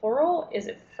 Is it plural? Is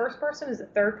it first person? Is it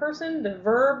third person? The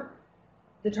verb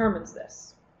determines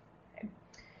this. Okay.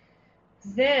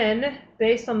 Then,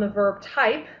 based on the verb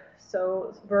type,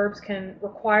 so verbs can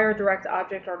require direct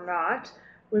object or not,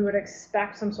 we would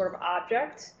expect some sort of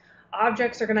object.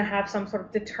 Objects are going to have some sort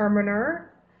of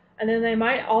determiner, and then they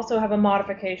might also have a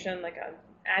modification like an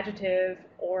adjective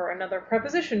or another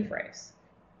preposition phrase.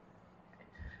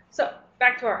 So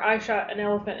back to our I shot an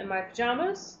elephant in my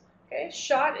pajamas. Okay,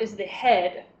 shot is the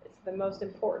head. It's the most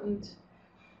important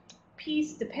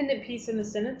piece, dependent piece in the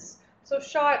sentence. So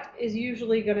shot is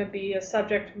usually going to be a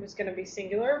subject who's going to be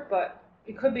singular, but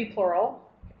it could be plural.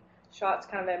 Shot's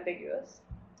kind of ambiguous.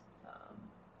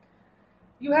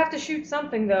 You have to shoot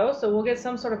something though, so we'll get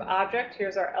some sort of object.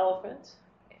 Here's our elephant.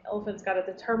 Elephant's got a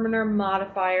determiner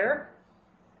modifier.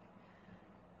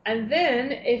 And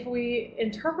then if we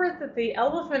interpret that the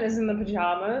elephant is in the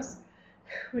pajamas,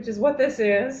 which is what this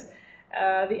is,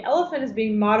 the elephant is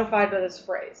being modified by this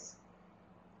phrase.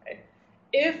 Okay.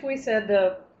 If we said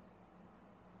the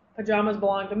pajamas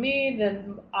belong to me,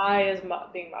 then I is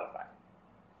being modified.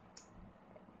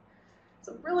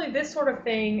 So really this sort of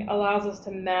thing allows us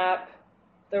to map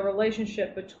the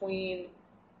relationship between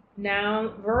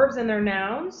verbs and their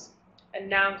nouns, and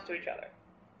nouns to each other.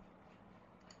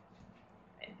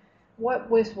 What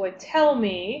this would tell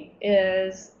me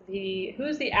is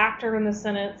who's the actor in the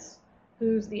sentence,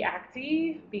 who's the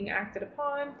actee being acted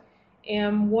upon,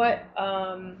 and what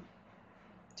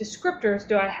descriptors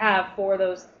do I have for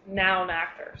those noun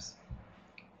actors.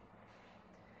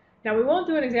 Now we won't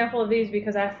do an example of these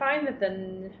because I find that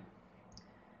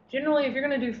generally if you're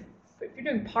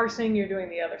doing parsing, you're doing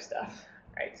the other stuff,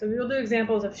 right? So we'll do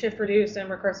examples of shift reduce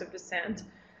and recursive descent.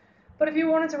 But if you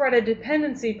wanted to write a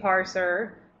dependency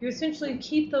parser, you essentially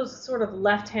keep those sort of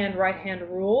left-hand, right-hand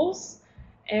rules,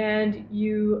 and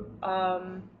you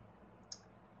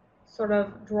sort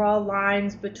of draw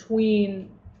lines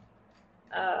between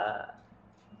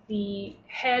the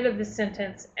head of the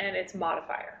sentence and its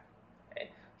modifier.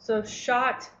 Okay? So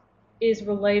shot is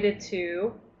related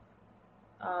to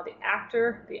the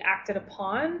actor, the acted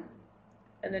upon,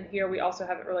 and then here we also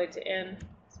have it related to in.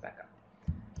 Let's back up.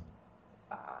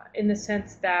 In the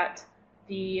sense that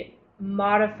the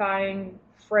modifying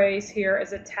phrase here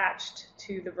is attached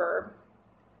to the verb.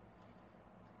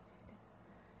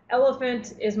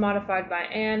 Elephant is modified by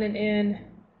an and in.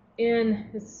 In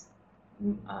is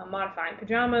modifying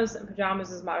pajamas, and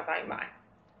pajamas is modifying my.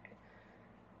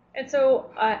 And so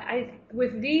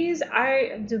with these,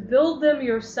 to build them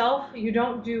yourself, you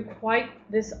don't do quite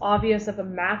this obvious of a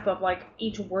map of like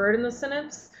each word in the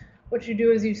sentence. What you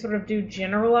do is you sort of do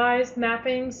generalized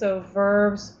mapping. So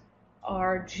verbs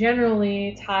are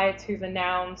generally tied to the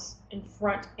nouns in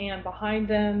front and behind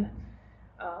them.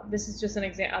 This is just an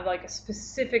example, like a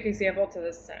specific example to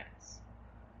this sentence.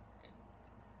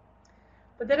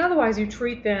 But then otherwise you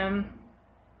treat them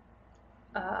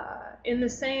in the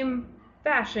same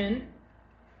fashion.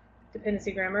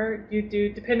 Dependency grammar, you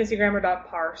do dependency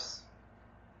grammar.parse,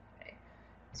 okay,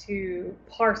 to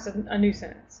parse a new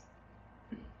sentence.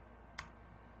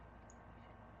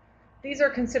 These are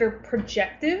considered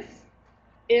projective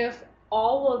if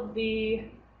all of the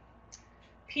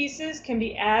pieces can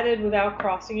be added without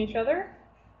crossing each other.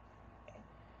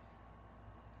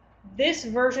 This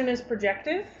version is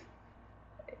projective.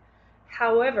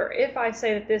 However, if I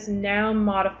say that this noun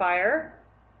modifier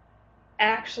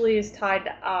actually is tied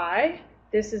to I,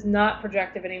 this is not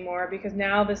projective anymore because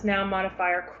now this noun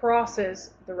modifier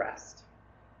crosses the rest.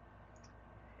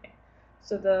 Okay.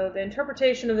 So the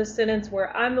interpretation of this sentence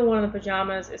where I'm the one in the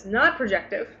pajamas is not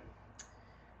projective.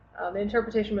 The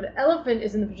interpretation where the elephant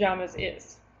is in the pajamas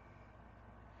is.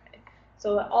 Okay.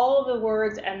 So that all of the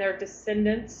words and their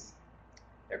descendants,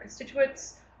 their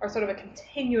constituents, are sort of a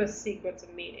continuous sequence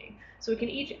of meaning. So we can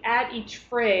each add each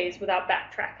phrase without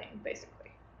backtracking,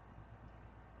 basically.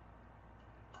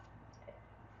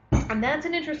 And that's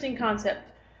an interesting concept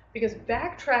because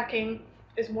backtracking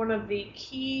is one of the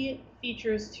key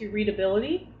features to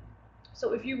readability.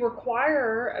 So if you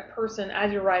require a person,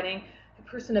 as you're writing, a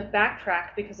person to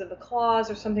backtrack because of a clause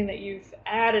or something that you've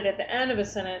added at the end of a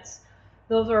sentence,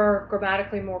 those are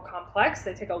grammatically more complex.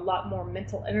 They take a lot more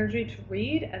mental energy to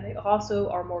read, and they also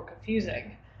are more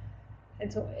confusing.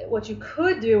 And so what you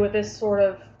could do with this sort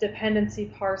of dependency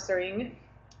parsing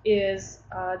is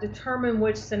determine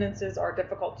which sentences are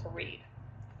difficult to read.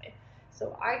 Okay.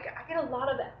 So I get a lot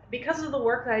of that. Because of the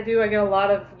work that I do, I get a lot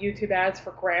of YouTube ads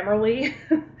for Grammarly.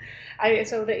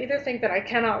 So they either think that I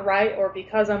cannot write, or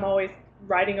because I'm always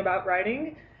writing about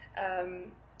writing,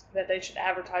 that they should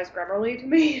advertise Grammarly to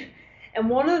me. And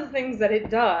one of the things that it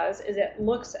does is it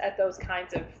looks at those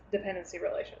kinds of dependency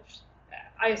relationships.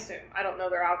 I assume. I don't know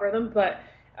their algorithm, but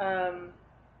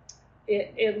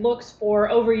it looks for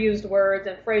overused words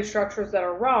and phrase structures that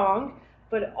are wrong,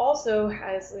 but it also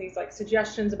has these like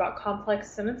suggestions about complex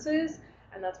sentences,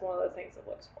 and that's one of the things it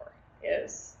looks for,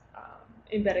 is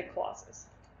embedded clauses.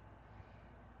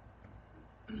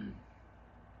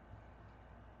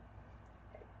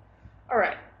 All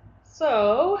right,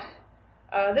 so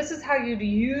this is how you'd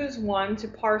use one to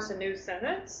parse a new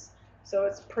sentence. So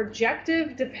it's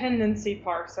projective dependency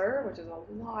parser, which is a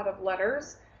lot of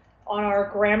letters, on our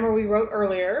grammar we wrote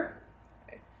earlier.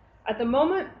 Okay. At the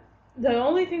moment, the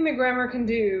only thing the grammar can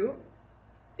do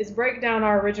is break down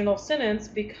our original sentence,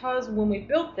 because when we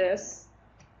built this,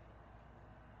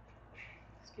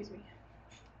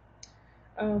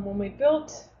 when we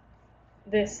built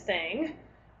this thing,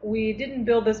 we didn't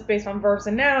build this based on verbs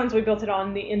and nouns, we built it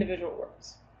on the individual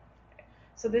words. Okay.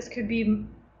 So this would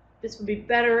be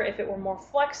better if it were more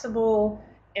flexible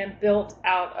and built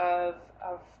out of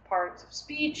parts of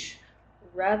speech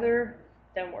rather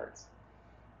than words.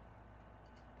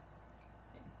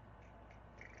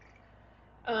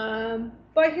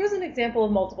 But here's an example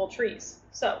of multiple trees.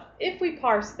 So if we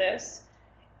parse this,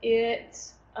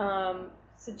 it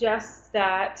suggests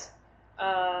that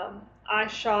I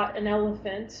shot an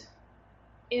elephant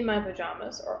in my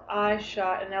pajamas, or I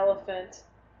shot an elephant,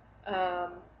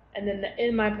 and then the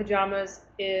in my pajamas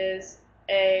is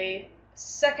a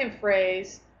second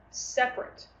phrase,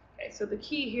 separate. Okay, so the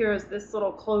key here is this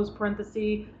little closed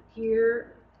parenthesis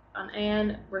here on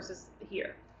an versus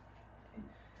here. Okay.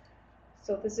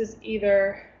 So this is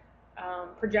either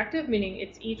projective, meaning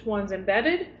it's each one's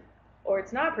embedded, or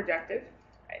it's not projective,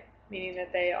 right, meaning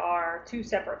that they are two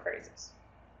separate phrases.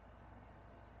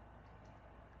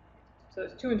 So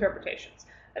there's two interpretations.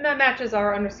 And that matches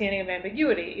our understanding of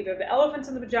ambiguity. Either the elephant's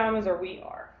in the pajamas or we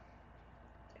are.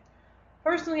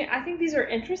 Personally, I think these are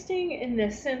interesting in the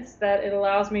sense that it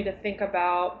allows me to think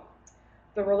about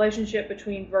the relationship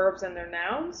between verbs and their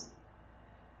nouns.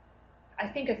 I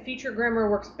think a feature grammar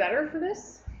works better for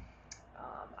this.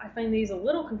 I find these a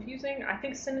little confusing. I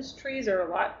think sentence trees are a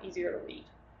lot easier to read.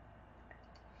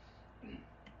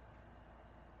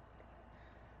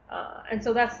 And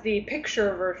so that's the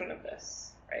picture version of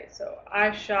this, right? So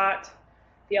I shot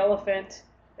the elephant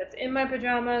that's in my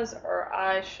pajamas, or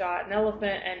I shot an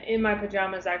elephant and in my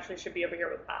pajamas actually should be over here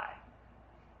with I.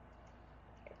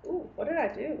 Ooh, what did I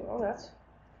do? Oh, that's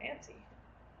fancy.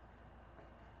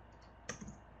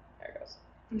 There it goes.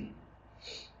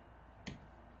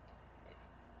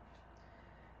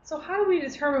 So how do we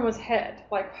determine what's head?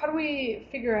 Like, how do we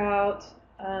figure out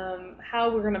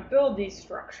how we're going to build these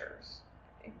structures?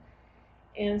 Okay.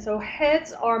 And so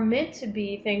heads are meant to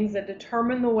be things that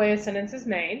determine the way a sentence is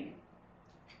made.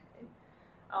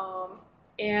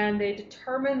 And they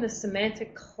determine the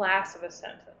semantic class of a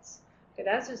sentence. Okay,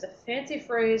 that's just a fancy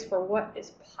phrase for what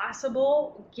is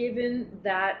possible given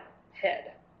that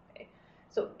head. Okay.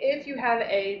 So if you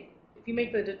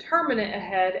make the determinant a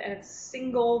head and it's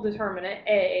single determinant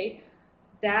A,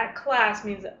 that class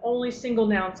means that only single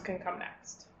nouns can come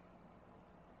next.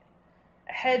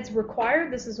 A head's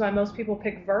required. This is why most people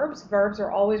pick verbs. Verbs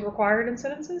are always required in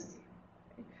sentences.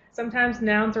 Sometimes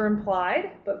nouns are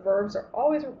implied, but verbs are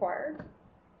always required.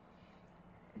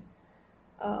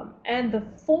 And the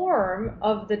form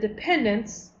of the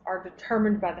dependents are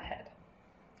determined by the head.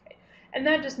 Okay. And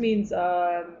that just means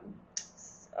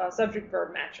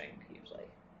subject-verb matching, usually.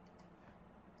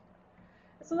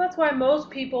 So that's why most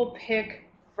people pick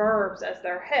verbs as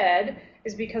their head,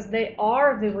 is because they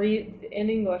are, in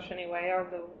English anyway, are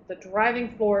the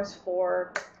driving force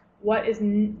for what is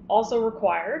also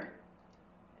required.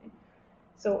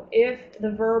 So if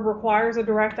the verb requires a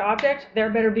direct object, there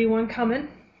better be one coming.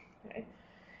 Okay.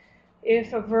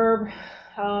 If a verb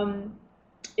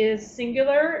is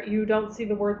singular, you don't see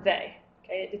the word they.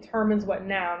 Okay. It determines what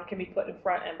noun can be put in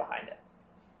front and behind it.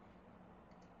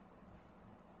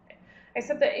 Okay.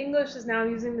 Except that English is now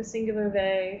using the singular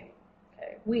they.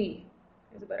 Okay. We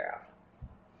is a better option.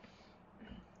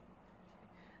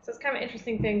 So it's kind of an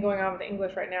interesting thing going on with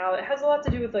English right now. It has a lot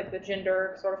to do with like the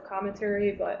gender sort of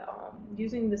commentary, but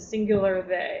using the singular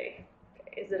they,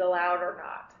 okay, is it allowed or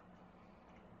not?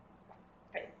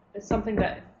 Okay. It's something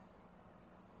that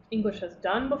English has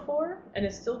done before and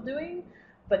is still doing,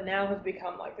 but now has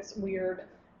become like this weird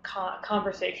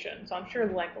conversation. So I'm sure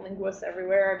like linguists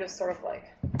everywhere are just sort of like,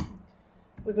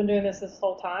 we've been doing this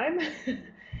whole time,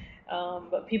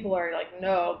 but people are like,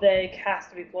 no, they has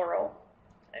to be plural.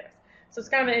 Anyways. So it's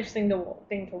kind of an interesting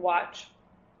thing to watch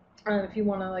if you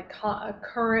want to like a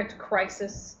current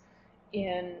crisis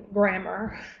in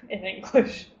grammar in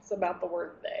English. It's about the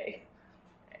word they.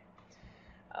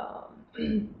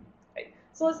 Okay. Okay.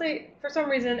 So let's say for some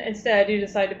reason instead you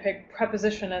decide to pick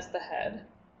preposition as the head.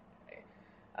 Okay.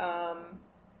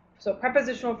 So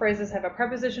prepositional phrases have a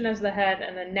preposition as the head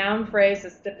and a noun phrase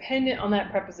that's dependent on that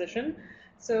preposition.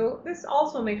 So this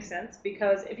also makes sense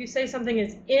because if you say something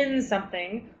is in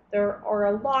something, there are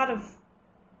a lot of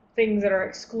things that are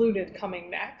excluded coming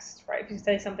next, right? If you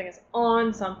say something is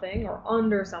on something or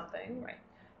under something, right?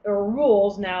 There are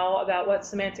rules now about what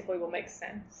semantically will make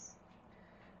sense.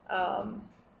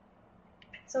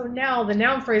 So now the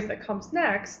noun phrase that comes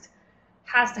next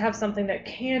has to have something that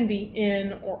can be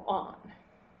in or on.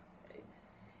 Right?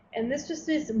 And this just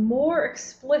is more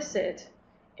explicit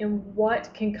in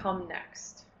what can come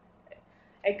next.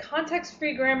 A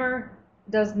context-free grammar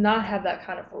does not have that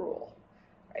kind of rule.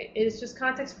 Right? It is just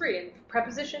context-free. In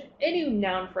preposition, any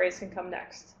noun phrase can come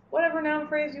next. Whatever noun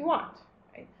phrase you want.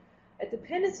 Right? A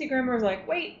dependency grammar is like,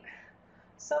 wait,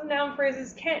 some noun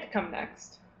phrases can't come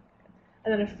next.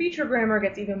 And then a feature grammar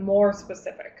gets even more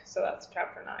specific. So that's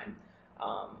chapter 9.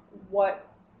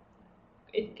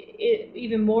 It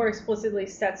even more explicitly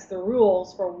sets the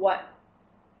rules for what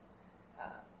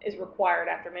is required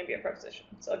after maybe a preposition.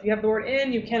 So if you have the word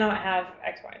in, you cannot have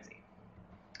X, Y, and Z.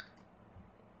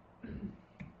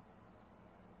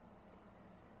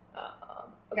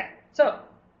 Okay, so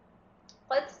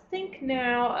let's think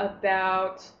now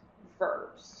about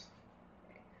verbs.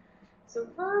 So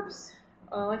verbs,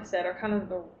 like I said, are kind of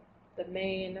the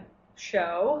main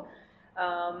show.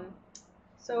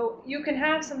 So you can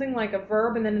have something like a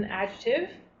verb and then an adjective.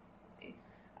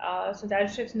 Since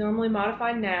adjectives normally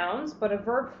modify nouns, but a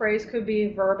verb phrase could be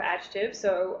a verb adjective.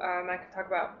 So I could talk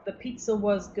about the pizza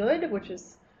was good, which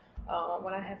is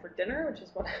what I had for dinner, which is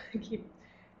what I keep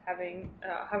having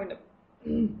to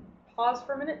pause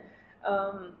for a minute.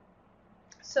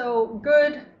 So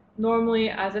good normally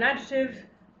as an adjective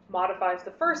modifies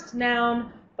the first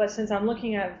noun, but since I'm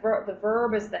looking at the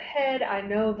verb as the head, I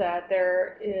know that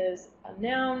there is a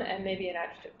noun and maybe an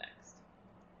adjective next.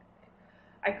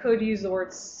 I could use the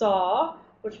word saw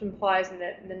which implies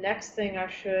that the next thing I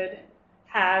should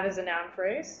have is a noun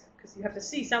phrase, because you have to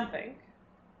see something.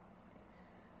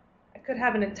 I could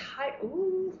have an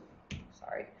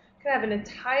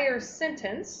entire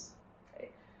sentence. Okay.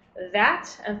 That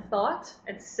and thought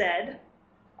and said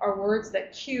are words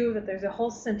that cue that there's a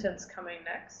whole sentence coming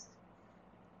next.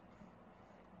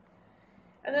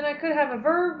 And then I could have a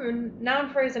verb, a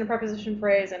noun phrase, and a preposition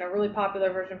phrase, and a really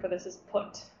popular version for this is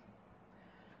put.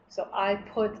 So I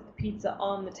put the pizza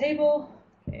on the table.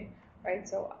 Okay, right?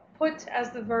 So put as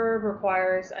the verb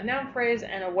requires a noun phrase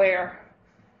and a where.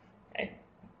 Okay,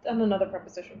 and another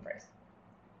preposition phrase.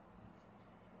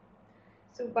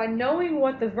 So by knowing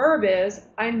what the verb is,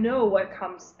 I know what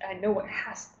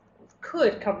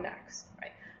could come next.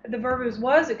 Right? If the verb is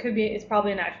was, it's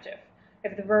probably an adjective.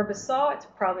 If the verb is saw, it's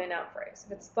probably a noun phrase.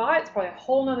 If it's thought, it's probably a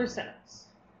whole other sentence.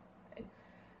 Okay?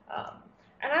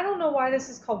 And I don't know why this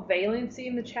is called valency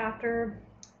in the chapter,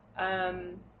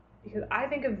 because I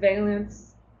think of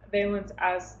valence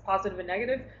as positive and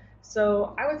negative.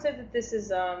 So I would say that this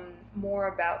is more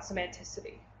about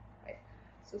semanticity. Right?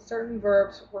 So certain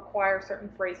verbs require certain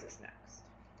phrases next.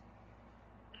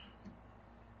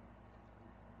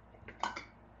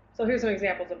 So here's some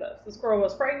examples of those. The squirrel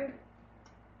was frightened.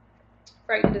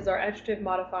 Frightened is our adjective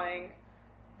modifying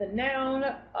the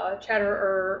noun.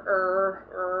 Chatterer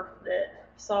that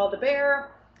saw the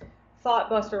bear. Thought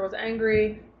Buster was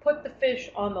angry. Put the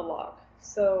fish on the log.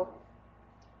 So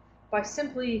by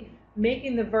simply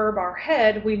making the verb our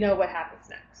head, we know what happens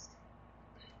next.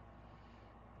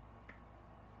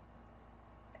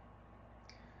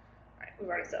 All right, we've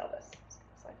already said all this.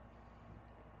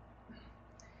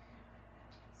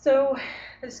 So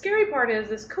the scary part is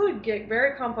this could get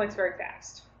very complex very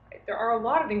fast. Right? There are a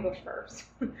lot of English verbs.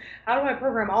 How do I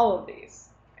program all of these?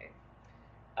 Right?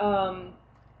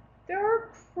 There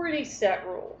are pretty set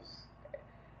rules. Okay?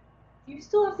 You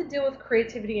still have to deal with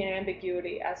creativity and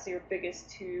ambiguity as your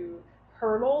biggest two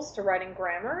hurdles to writing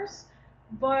grammars,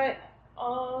 but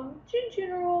in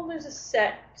general, there's a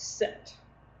set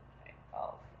okay,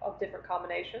 of different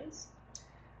combinations.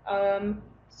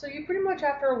 So you pretty much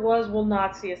after a was will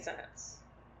not see a sentence.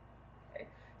 Okay?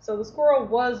 So the squirrel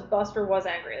was Buster was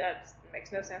angry. That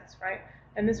makes no sense, right?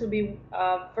 And this would be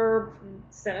a verb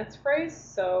sentence phrase.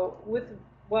 So with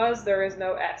was, there is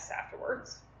no S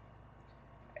afterwards.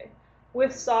 Okay?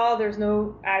 With saw, there's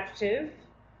no adjective.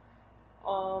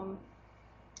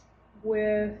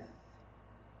 With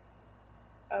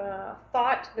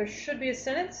thought, there should be a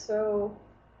sentence. So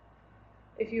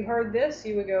if you heard this,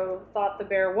 you would go, thought the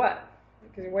bear what?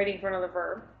 Because you're waiting for another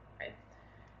verb, right?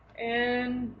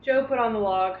 And Joe put what on the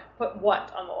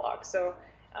log. So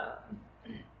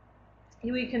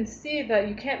we can see that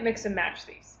you can't mix and match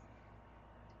these.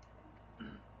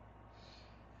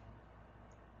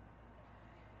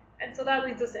 And so that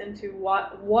leads us into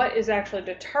what is actually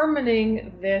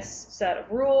determining this set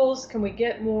of rules. Can we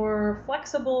get more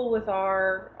flexible with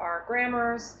our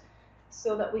grammars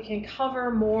so that we can cover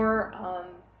more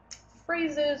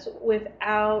phrases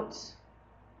without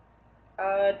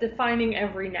defining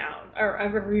every noun or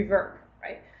every verb,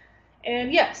 right?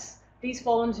 And yes, these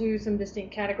fall into some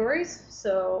distinct categories.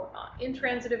 So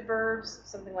intransitive verbs,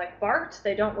 something like barked,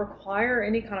 they don't require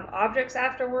any kind of objects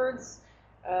afterwards.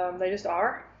 They just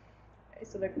are. Okay,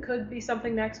 so there could be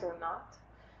something next or not.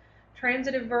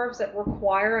 Transitive verbs that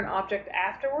require an object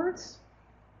afterwards.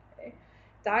 Okay.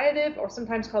 Dative, or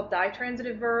sometimes called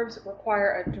ditransitive verbs,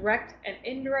 require a direct and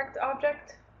indirect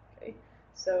object. Okay.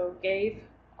 So gave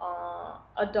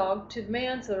a dog to the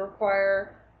man, so they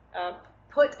require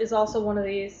put is also one of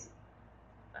these.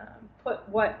 Put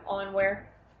what on where,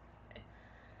 okay.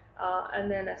 And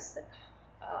then a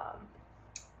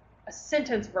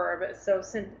sentence verb. So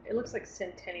it looks like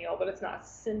centennial, but it's not.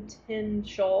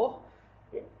 Sentential.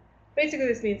 Basically,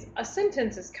 this means a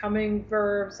sentence is coming.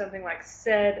 Verb, something like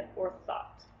said or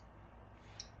thought.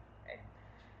 Okay.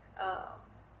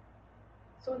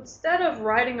 So instead of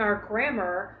writing our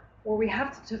grammar where we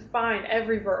have to define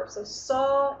every verb. So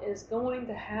saw is going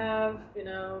to have,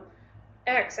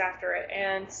 X after it,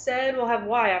 and said will have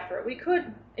Y after it. We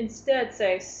could instead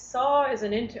say saw is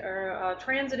a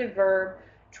transitive verb.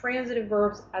 Transitive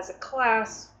verbs as a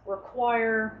class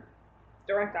require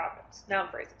direct objects, noun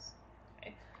phrases.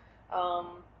 Okay?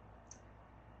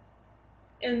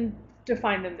 And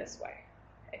define them this way.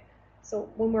 Okay? So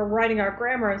when we're writing our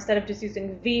grammar, instead of just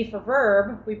using V for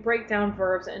verb, we break down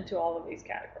verbs into all of these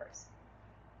categories.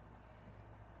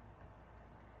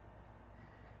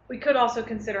 We could also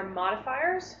consider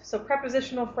modifiers. So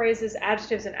prepositional phrases,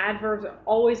 adjectives, and adverbs are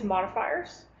always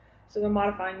modifiers. So they're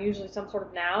modifying usually some sort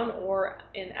of noun, or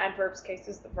in adverbs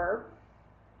cases, the verb.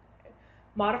 Okay.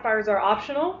 Modifiers are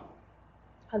optional,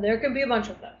 and there can be a bunch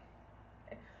of them.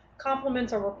 Okay.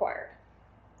 Complements are required.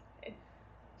 Okay.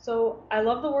 So I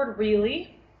love the word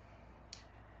really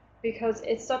because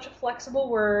it's such a flexible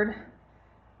word,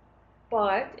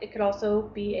 but it could also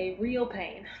be a real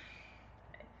pain.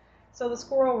 Okay. So the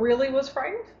squirrel really was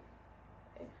frightened.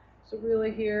 Okay. So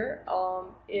really here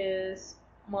is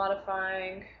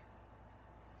modifying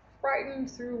frightened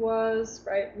through was,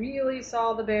 right? Really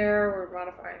saw the bear, we're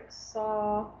modifying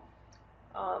saw.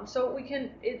 So we can,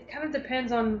 it kind of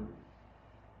depends on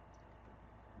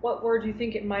what word you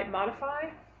think it might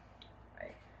modify,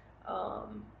 right?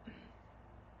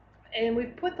 And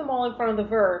we've put them all in front of the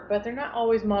verb, but they're not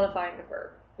always modifying the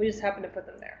verb. We just happen to put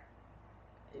them there.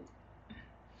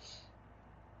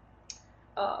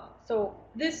 So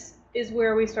this is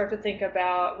where we start to think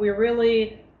about, we're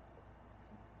really,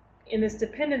 in this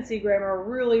dependency grammar,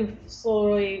 really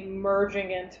slowly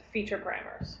merging into feature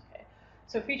grammars. Okay.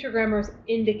 So feature grammars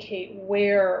indicate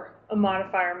where a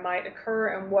modifier might occur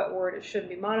and what word it should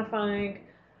be modifying,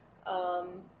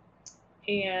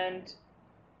 and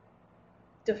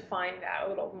define that a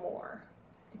little more.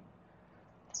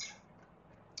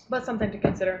 But something to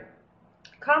consider.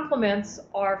 Complements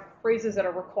are phrases that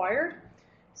are required.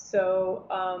 So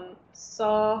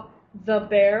saw the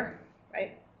bear,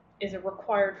 right, is a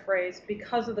required phrase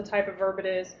because of the type of verb it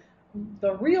is.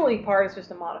 The really part is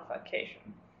just a modification.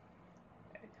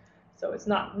 Okay. So it's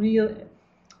not really,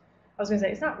 I was going to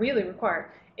say, it's not really required.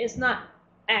 It's not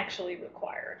actually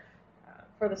required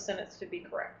for the sentence to be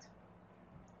correct.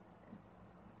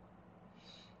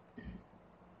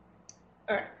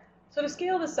 All right, so to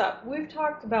scale this up, we've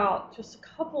talked about just a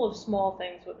couple of small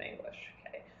things with English,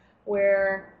 okay,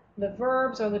 where the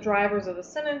verbs are the drivers of the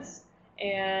sentence,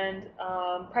 and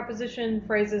preposition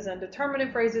phrases and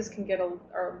determinative phrases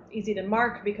are easy to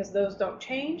mark because those don't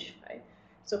change, right?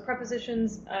 So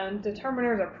prepositions and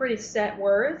determiners are pretty set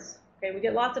words. Okay, we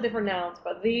get lots of different nouns,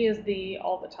 but the is the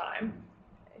all the time.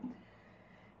 Okay.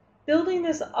 Building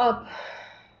this up,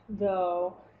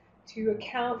 though, to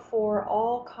account for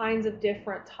all kinds of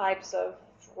different types of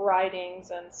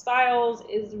writings and styles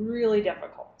is really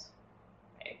difficult.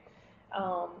 Okay.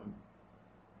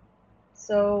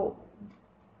 So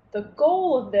the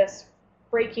goal of this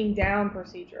breaking down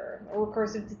procedure, or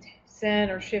recursive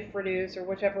descent, or shift reduce, or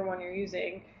whichever one you're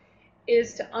using,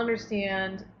 is to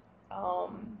understand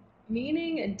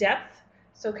meaning and depth.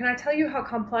 So can I tell you how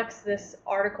complex this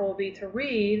article will be to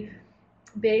read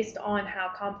based on how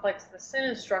complex the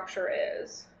sentence structure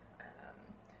is?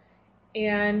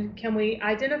 And can we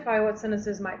identify what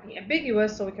sentences might be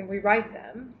ambiguous so we can rewrite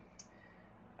them?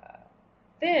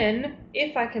 Then,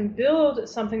 if I can build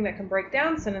something that can break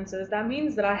down sentences, that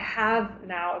means that I have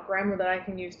now a grammar that I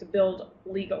can use to build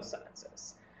legal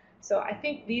sentences. So I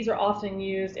think these are often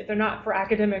used, if they're not for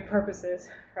academic purposes,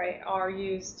 right, are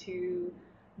used to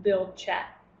build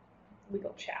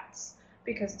legal chats.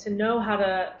 Because to know how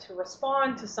to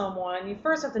respond to someone, you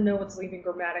first have to know what's even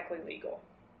grammatically legal.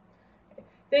 Okay.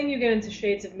 Then you get into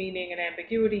shades of meaning and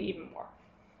ambiguity even more.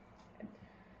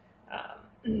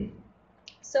 Okay.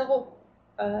 So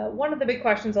one of the big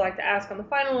questions I like to ask on the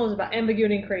final is about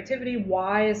ambiguity and creativity.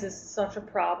 Why is this such a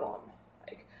problem?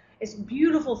 Like, it's a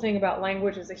beautiful thing about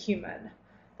language as a human,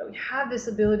 that we have this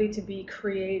ability to be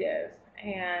creative,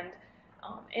 and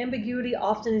ambiguity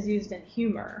often is used in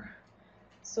humor.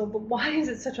 So, but why is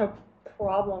it such a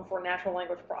problem for natural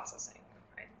language processing?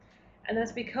 Right? And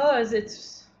that's because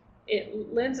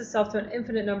it lends itself to an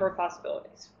infinite number of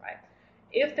possibilities, right?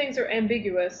 If things are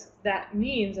ambiguous, that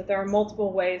means that there are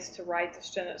multiple ways to write the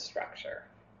sentence structure.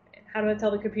 And how do I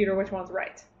tell the computer which one's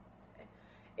right?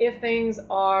 If things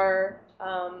are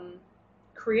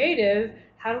creative,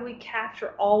 how do we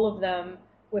capture all of them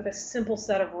with a simple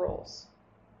set of rules?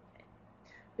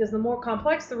 Because the more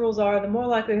complex the rules are, the more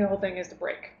likely the whole thing is to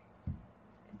break.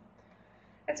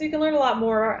 And so you can learn a lot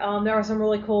more. There are some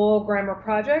really cool grammar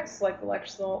projects, like the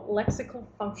Lexical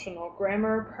Functional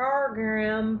Grammar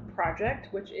Program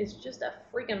Project, which is just a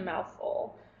freaking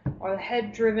mouthful, or the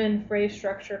Head-Driven Phrase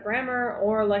Structure Grammar,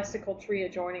 or Lexical Tree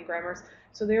Adjoining Grammars.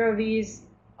 So there are these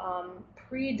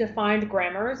predefined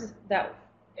grammars that,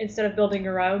 instead of building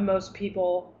your own, most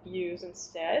people use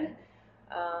instead.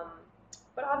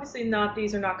 But obviously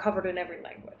these are not covered in every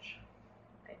language.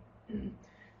 Right?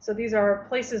 So these are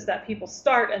places that people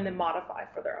start and then modify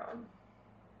for their own.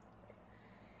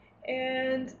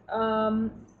 And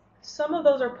some of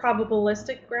those are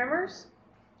probabilistic grammars.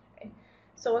 Okay.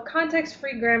 So a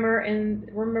context-free grammar, and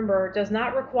remember, does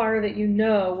not require that you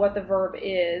know what the verb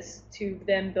is to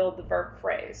then build the verb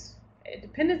phrase. A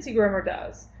dependency grammar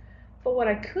does. But what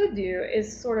I could do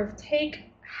is sort of take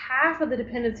half of the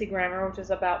dependency grammar, which is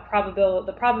about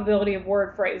the probability of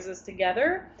word phrases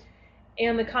together,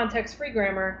 and the context-free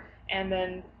grammar, and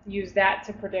then use that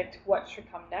to predict what should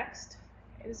come next.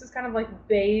 Okay, this is kind of like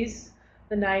Bayes,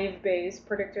 the naive Bayes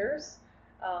predictors,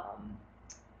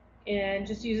 and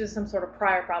just uses some sort of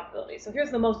prior probability. So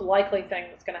here's the most likely thing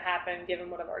that's going to happen given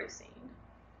what I've already seen.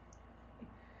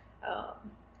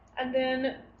 And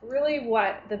then really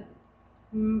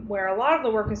where a lot of the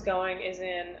work is going is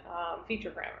in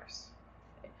feature grammars.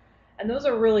 Okay. And those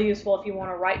are really useful if you want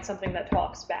to write something that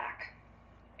talks back,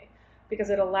 okay,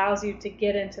 because it allows you to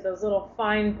get into those little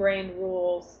fine-grained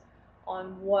rules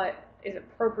on what is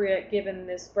appropriate given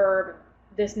this verb,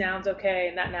 this noun's okay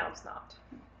and that noun's not.